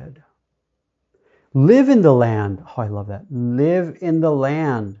among the dead. Live in the land. Oh, I love that. Live in the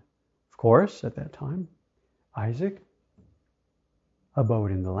land. Of course, at that time, Isaac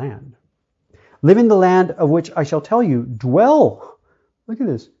abode in the land. Live in the land of which I shall tell you. Dwell. Look at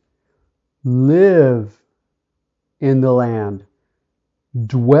this. Live in the land.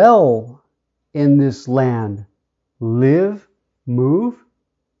 Dwell in this land. Live, move,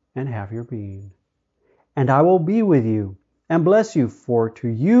 and have your being. And I will be with you and bless you, for to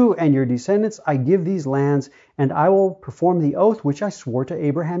you and your descendants I give these lands, and I will perform the oath which I swore to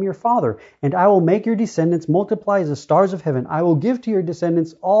Abraham your father, and I will make your descendants multiply as the stars of heaven. I will give to your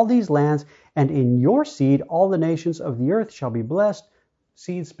descendants all these lands, and in your seed all the nations of the earth shall be blessed.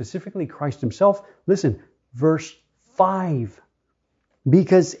 Seed, specifically Christ himself. Listen, verse 5.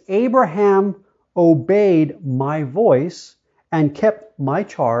 Because Abraham obeyed my voice and kept my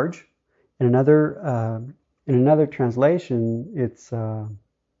charge. In another translation, it's, well,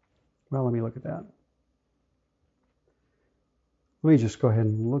 let me look at that. Let me just go ahead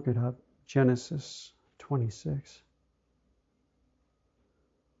and look it up. Genesis 26.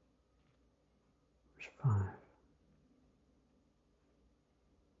 Verse 5.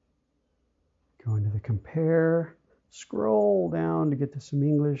 Go into the compare. Scroll down to get to some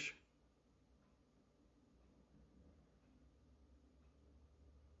English.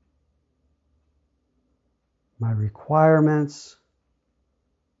 My requirements.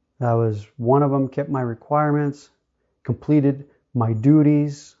 That was one of them. Kept my requirements. Completed my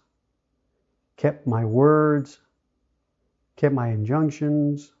duties. Kept my words. Kept my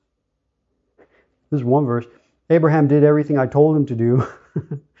injunctions. This is one verse. Abraham did everything I told him to do.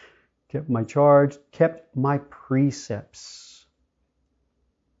 Kept my charge. Kept my precepts.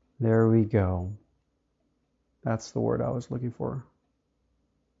 There we go. That's the word I was looking for.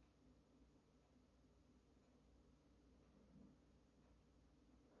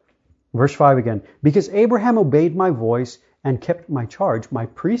 Verse 5 again. Because Abraham obeyed my voice and kept my charge, my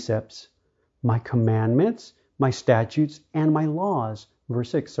precepts, my commandments, my statutes, and my laws. Verse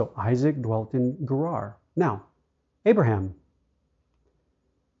 6. So Isaac dwelt in Gerar. Now, Abraham.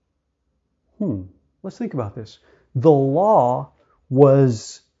 Let's think about this. The law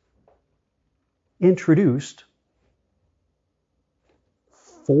was introduced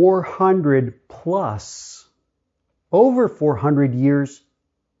 400 plus, over 400 years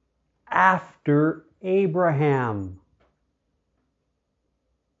after Abraham.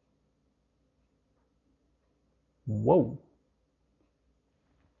 Whoa.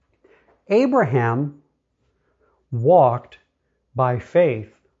 Abraham walked by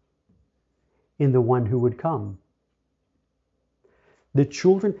faith in the one who would come. The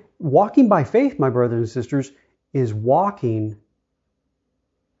children, walking by faith, my brothers and sisters, is walking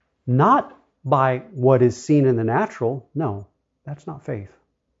not by what is seen in the natural. No, that's not faith.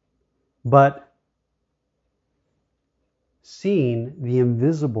 But seeing the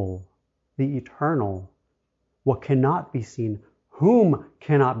invisible, the eternal, what cannot be seen, whom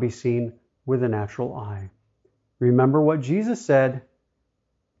cannot be seen with the natural eye. Remember what Jesus said,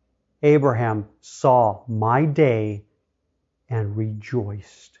 Abraham saw my day and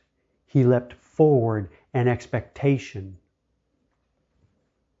rejoiced. He leapt forward in expectation.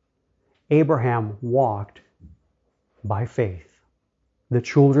 Abraham walked by faith. The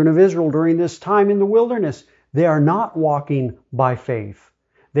children of Israel during this time in the wilderness, they are not walking by faith.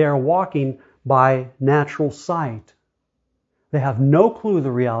 They are walking by natural sight. They have no clue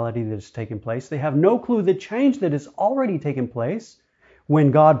the reality that has taken place. They have no clue the change that has already taken place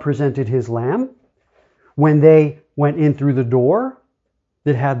when God presented his lamb, when they went in through the door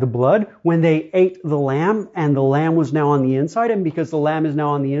that had the blood, when they ate the lamb and the lamb was now on the inside, and because the lamb is now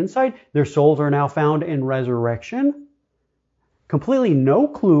on the inside, their souls are now found in resurrection. Completely no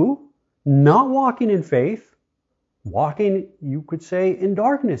clue, not walking in faith, walking, you could say, in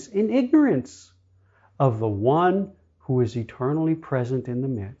darkness, in ignorance of the one who is eternally present in the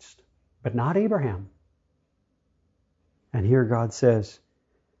midst, but not Abraham. And here God says,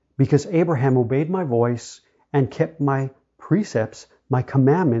 because Abraham obeyed my voice and kept my precepts, my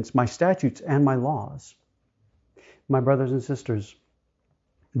commandments, my statutes, and my laws. My brothers and sisters,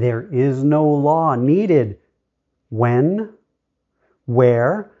 there is no law needed when,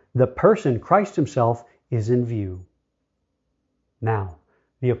 where the person, Christ himself, is in view. Now,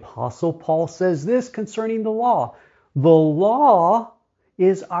 the Apostle Paul says this concerning the law. The law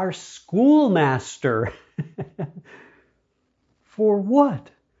is our schoolmaster. For what?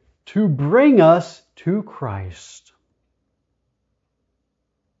 To bring us to Christ.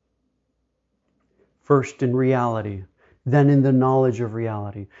 First in reality, then in the knowledge of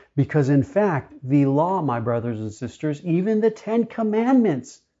reality. Because in fact, the law, my brothers and sisters, even the 10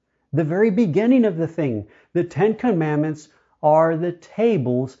 Commandments, the very beginning of the thing, the 10 Commandments are the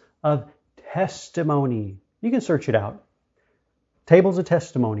tables of testimony. You can search it out. Tables of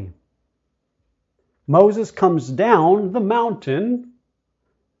testimony. Moses comes down the mountain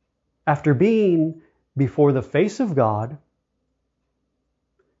after being before the face of God,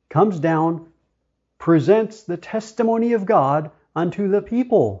 comes down, presents the testimony of God unto the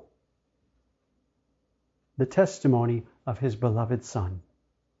people. The testimony of his beloved Son.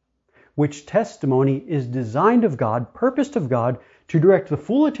 Which testimony is designed of God, purposed of God, to direct the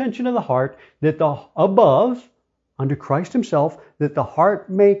full attention of the heart that the above, unto Christ himself, that the heart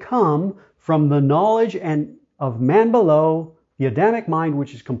may come from the knowledge and of man below, the Adamic mind,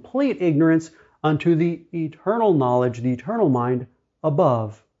 which is complete ignorance, unto the eternal knowledge, the eternal mind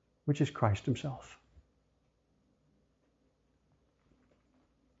above, which is Christ himself.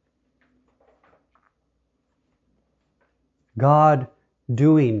 God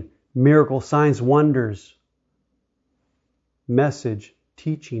doing miracles, signs, wonders, message,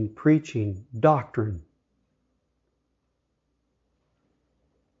 teaching, preaching, doctrine,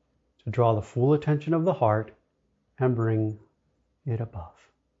 to draw the full attention of the heart and bring it above.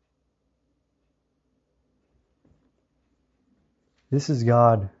 This is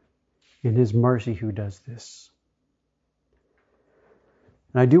God in his mercy who does this.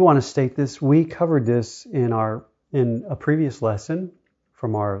 And I do want to state this. We covered this in a previous lesson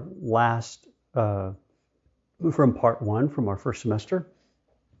from our last, from part 1, from our first semester.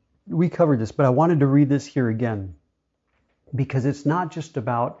 We covered this, but I wanted to read this here again. Because it's not just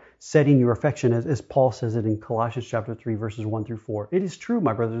about setting your affection, as Paul says it in Colossians chapter 3, verses 1 through 4. It is true,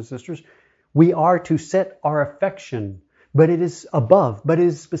 my brothers and sisters. We are to set our affection, but it is above, but it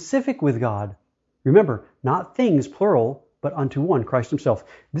is specific with God. Remember, not things, plural, but unto one, Christ himself.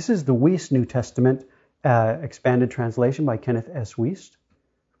 This is the Wuest New Testament expanded translation by Kenneth S. Wuest.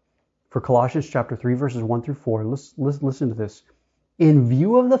 For Colossians chapter 3, verses 1 through 4. Listen to this. In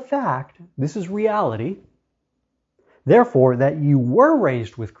view of the fact, this is reality, therefore, that you were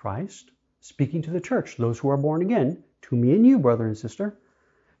raised with Christ, speaking to the church, those who are born again, to me and you, brother and sister,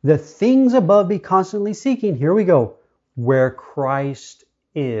 the things above be constantly seeking, here we go, where Christ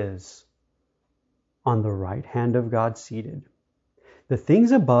is, on the right hand of God seated. The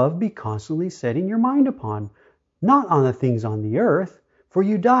things above be constantly setting your mind upon, not on the things on the earth, for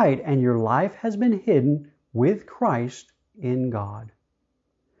you died, and your life has been hidden with Christ in God.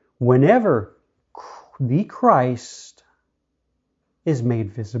 Whenever the Christ is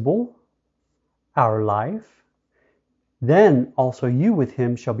made visible, our life, then also you with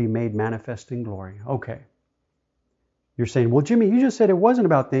him shall be made manifest in glory. Okay. You're saying, well, Jimmy, you just said it wasn't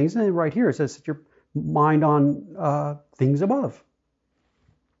about things. And then right here it says set your mind on things above.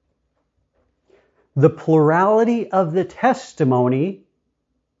 The plurality of the testimony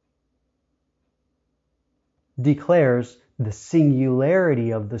declares the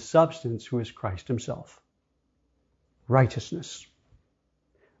singularity of the substance, who is Christ himself. Righteousness,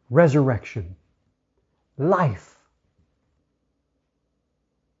 resurrection, life.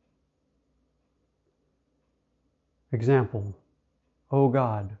 Example, O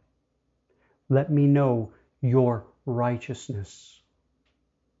God, let me know your righteousness,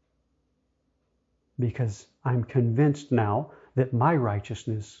 because I'm convinced now that my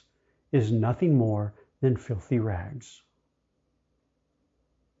righteousness is nothing more than filthy rags.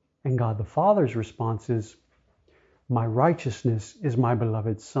 And God the Father's response is, My righteousness is my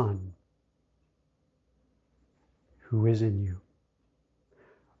beloved Son, who is in you.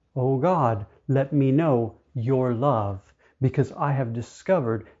 O God, let me know your love, because I have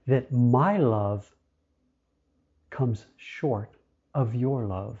discovered that my love comes short of your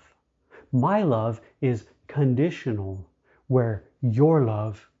love. My love is conditional, where your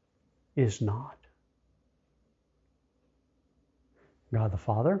love is not. God the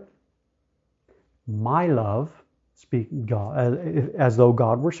Father, my love, as though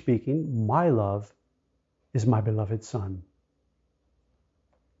God were speaking, my love is my beloved Son,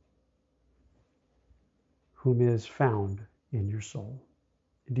 whom is found in your soul.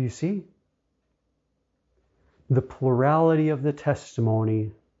 Do you see? The plurality of the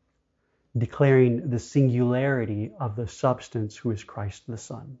testimony declaring the singularity of the substance who is Christ the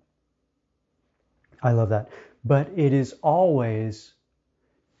Son. I love that. But it is always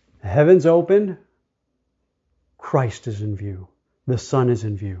heavens opened, Christ is in view, the Son is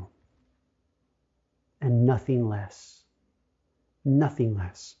in view, and nothing less. Nothing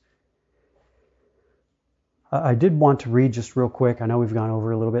less. I did want to read just real quick. I know we've gone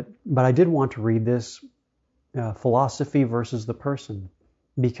over a little bit, but I did want to read this philosophy versus the person.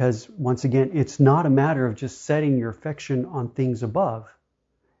 Because once again, it's not a matter of just setting your affection on things above.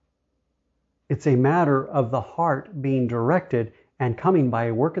 It's a matter of the heart being directed and coming by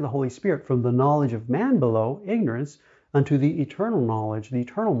a work of the Holy Spirit from the knowledge of man below, ignorance, unto the eternal knowledge, the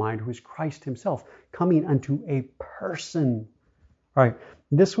eternal mind, who is Christ himself, coming unto a person. All right,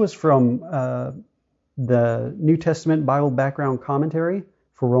 this was from the New Testament Bible Background Commentary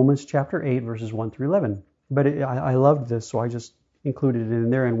for Romans chapter 8, verses 1 through 11. But I loved this, so I just included it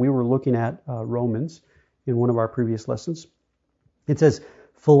in there, and we were looking at Romans in one of our previous lessons. It says,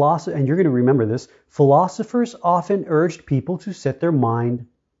 and you're going to remember this, philosophers often urged people to set their mind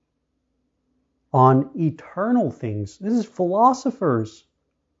on eternal things. This is philosophers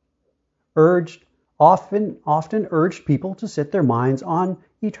often urged people to set their minds on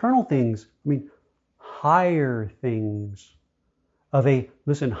eternal things. I mean, higher things of a,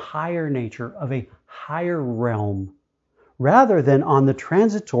 higher nature, of a higher realm, rather than on the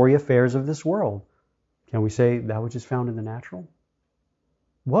transitory affairs of this world. Can we say that which is found in the natural?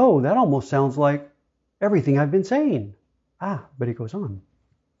 Whoa, that almost sounds like everything I've been saying. But it goes on.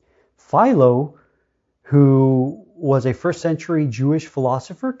 Philo, who was a first century Jewish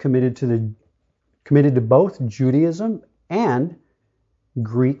philosopher committed to both Judaism and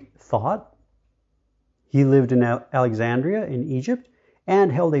Greek thought. He lived in Alexandria in Egypt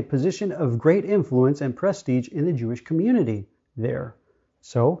and held a position of great influence and prestige in the Jewish community there.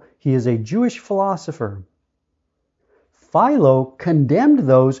 So he is a Jewish philosopher. Philo condemned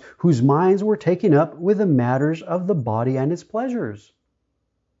those whose minds were taken up with the matters of the body and its pleasures.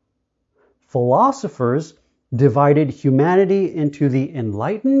 Philosophers divided humanity into the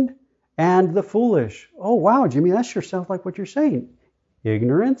enlightened and the foolish. Oh, wow, Jimmy, that sure sounds like what you're saying.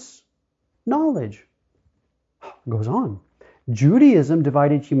 Ignorance, knowledge. Goes on. Judaism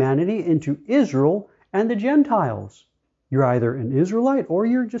divided humanity into Israel and the Gentiles. You're either an Israelite or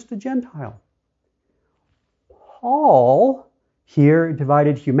you're just a Gentile. Paul here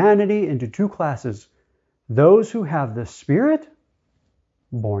divided humanity into two classes. Those who have the Spirit,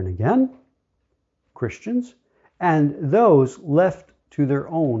 born again, Christians, and those left to their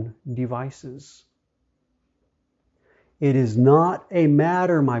own devices. It is not a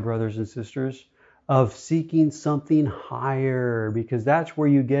matter, my brothers and sisters, of seeking something higher, because that's where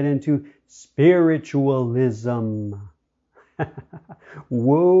you get into spiritualism.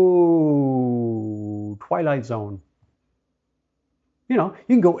 Whoa, Twilight Zone. You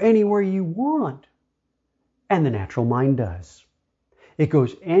can go anywhere you want. And the natural mind does. It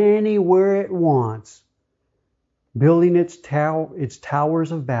goes anywhere it wants, building its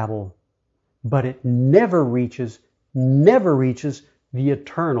towers of Babel. But it never reaches the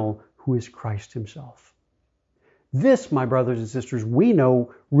eternal, who is Christ himself. This, my brothers and sisters, we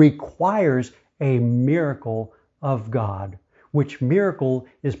know requires a miracle of God, which miracle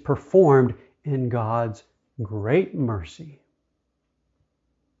is performed in God's great mercy.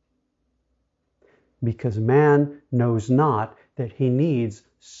 Because man knows not that he needs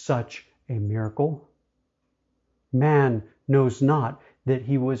such a miracle. Man knows not that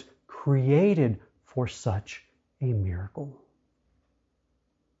he was created for such a miracle.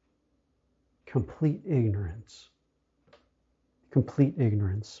 Complete ignorance. Complete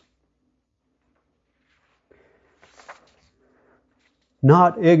ignorance.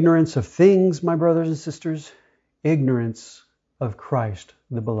 Not ignorance of things, my brothers and sisters, ignorance of Christ,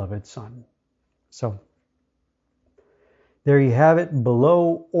 the beloved Son. So, there you have it,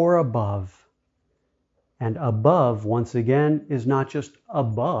 below or above. And above, once again, is not just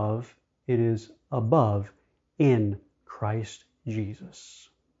above, it is above in Christ Jesus.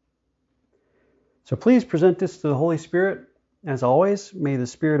 So please present this to the Holy Spirit. As always, may the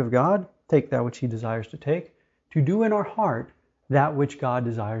Spirit of God take that which He desires to take, to do in our heart that which God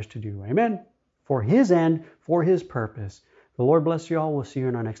desires to do. Amen. For His end, for His purpose. The Lord bless you all. We'll see you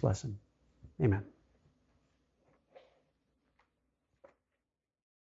in our next lesson. Amen.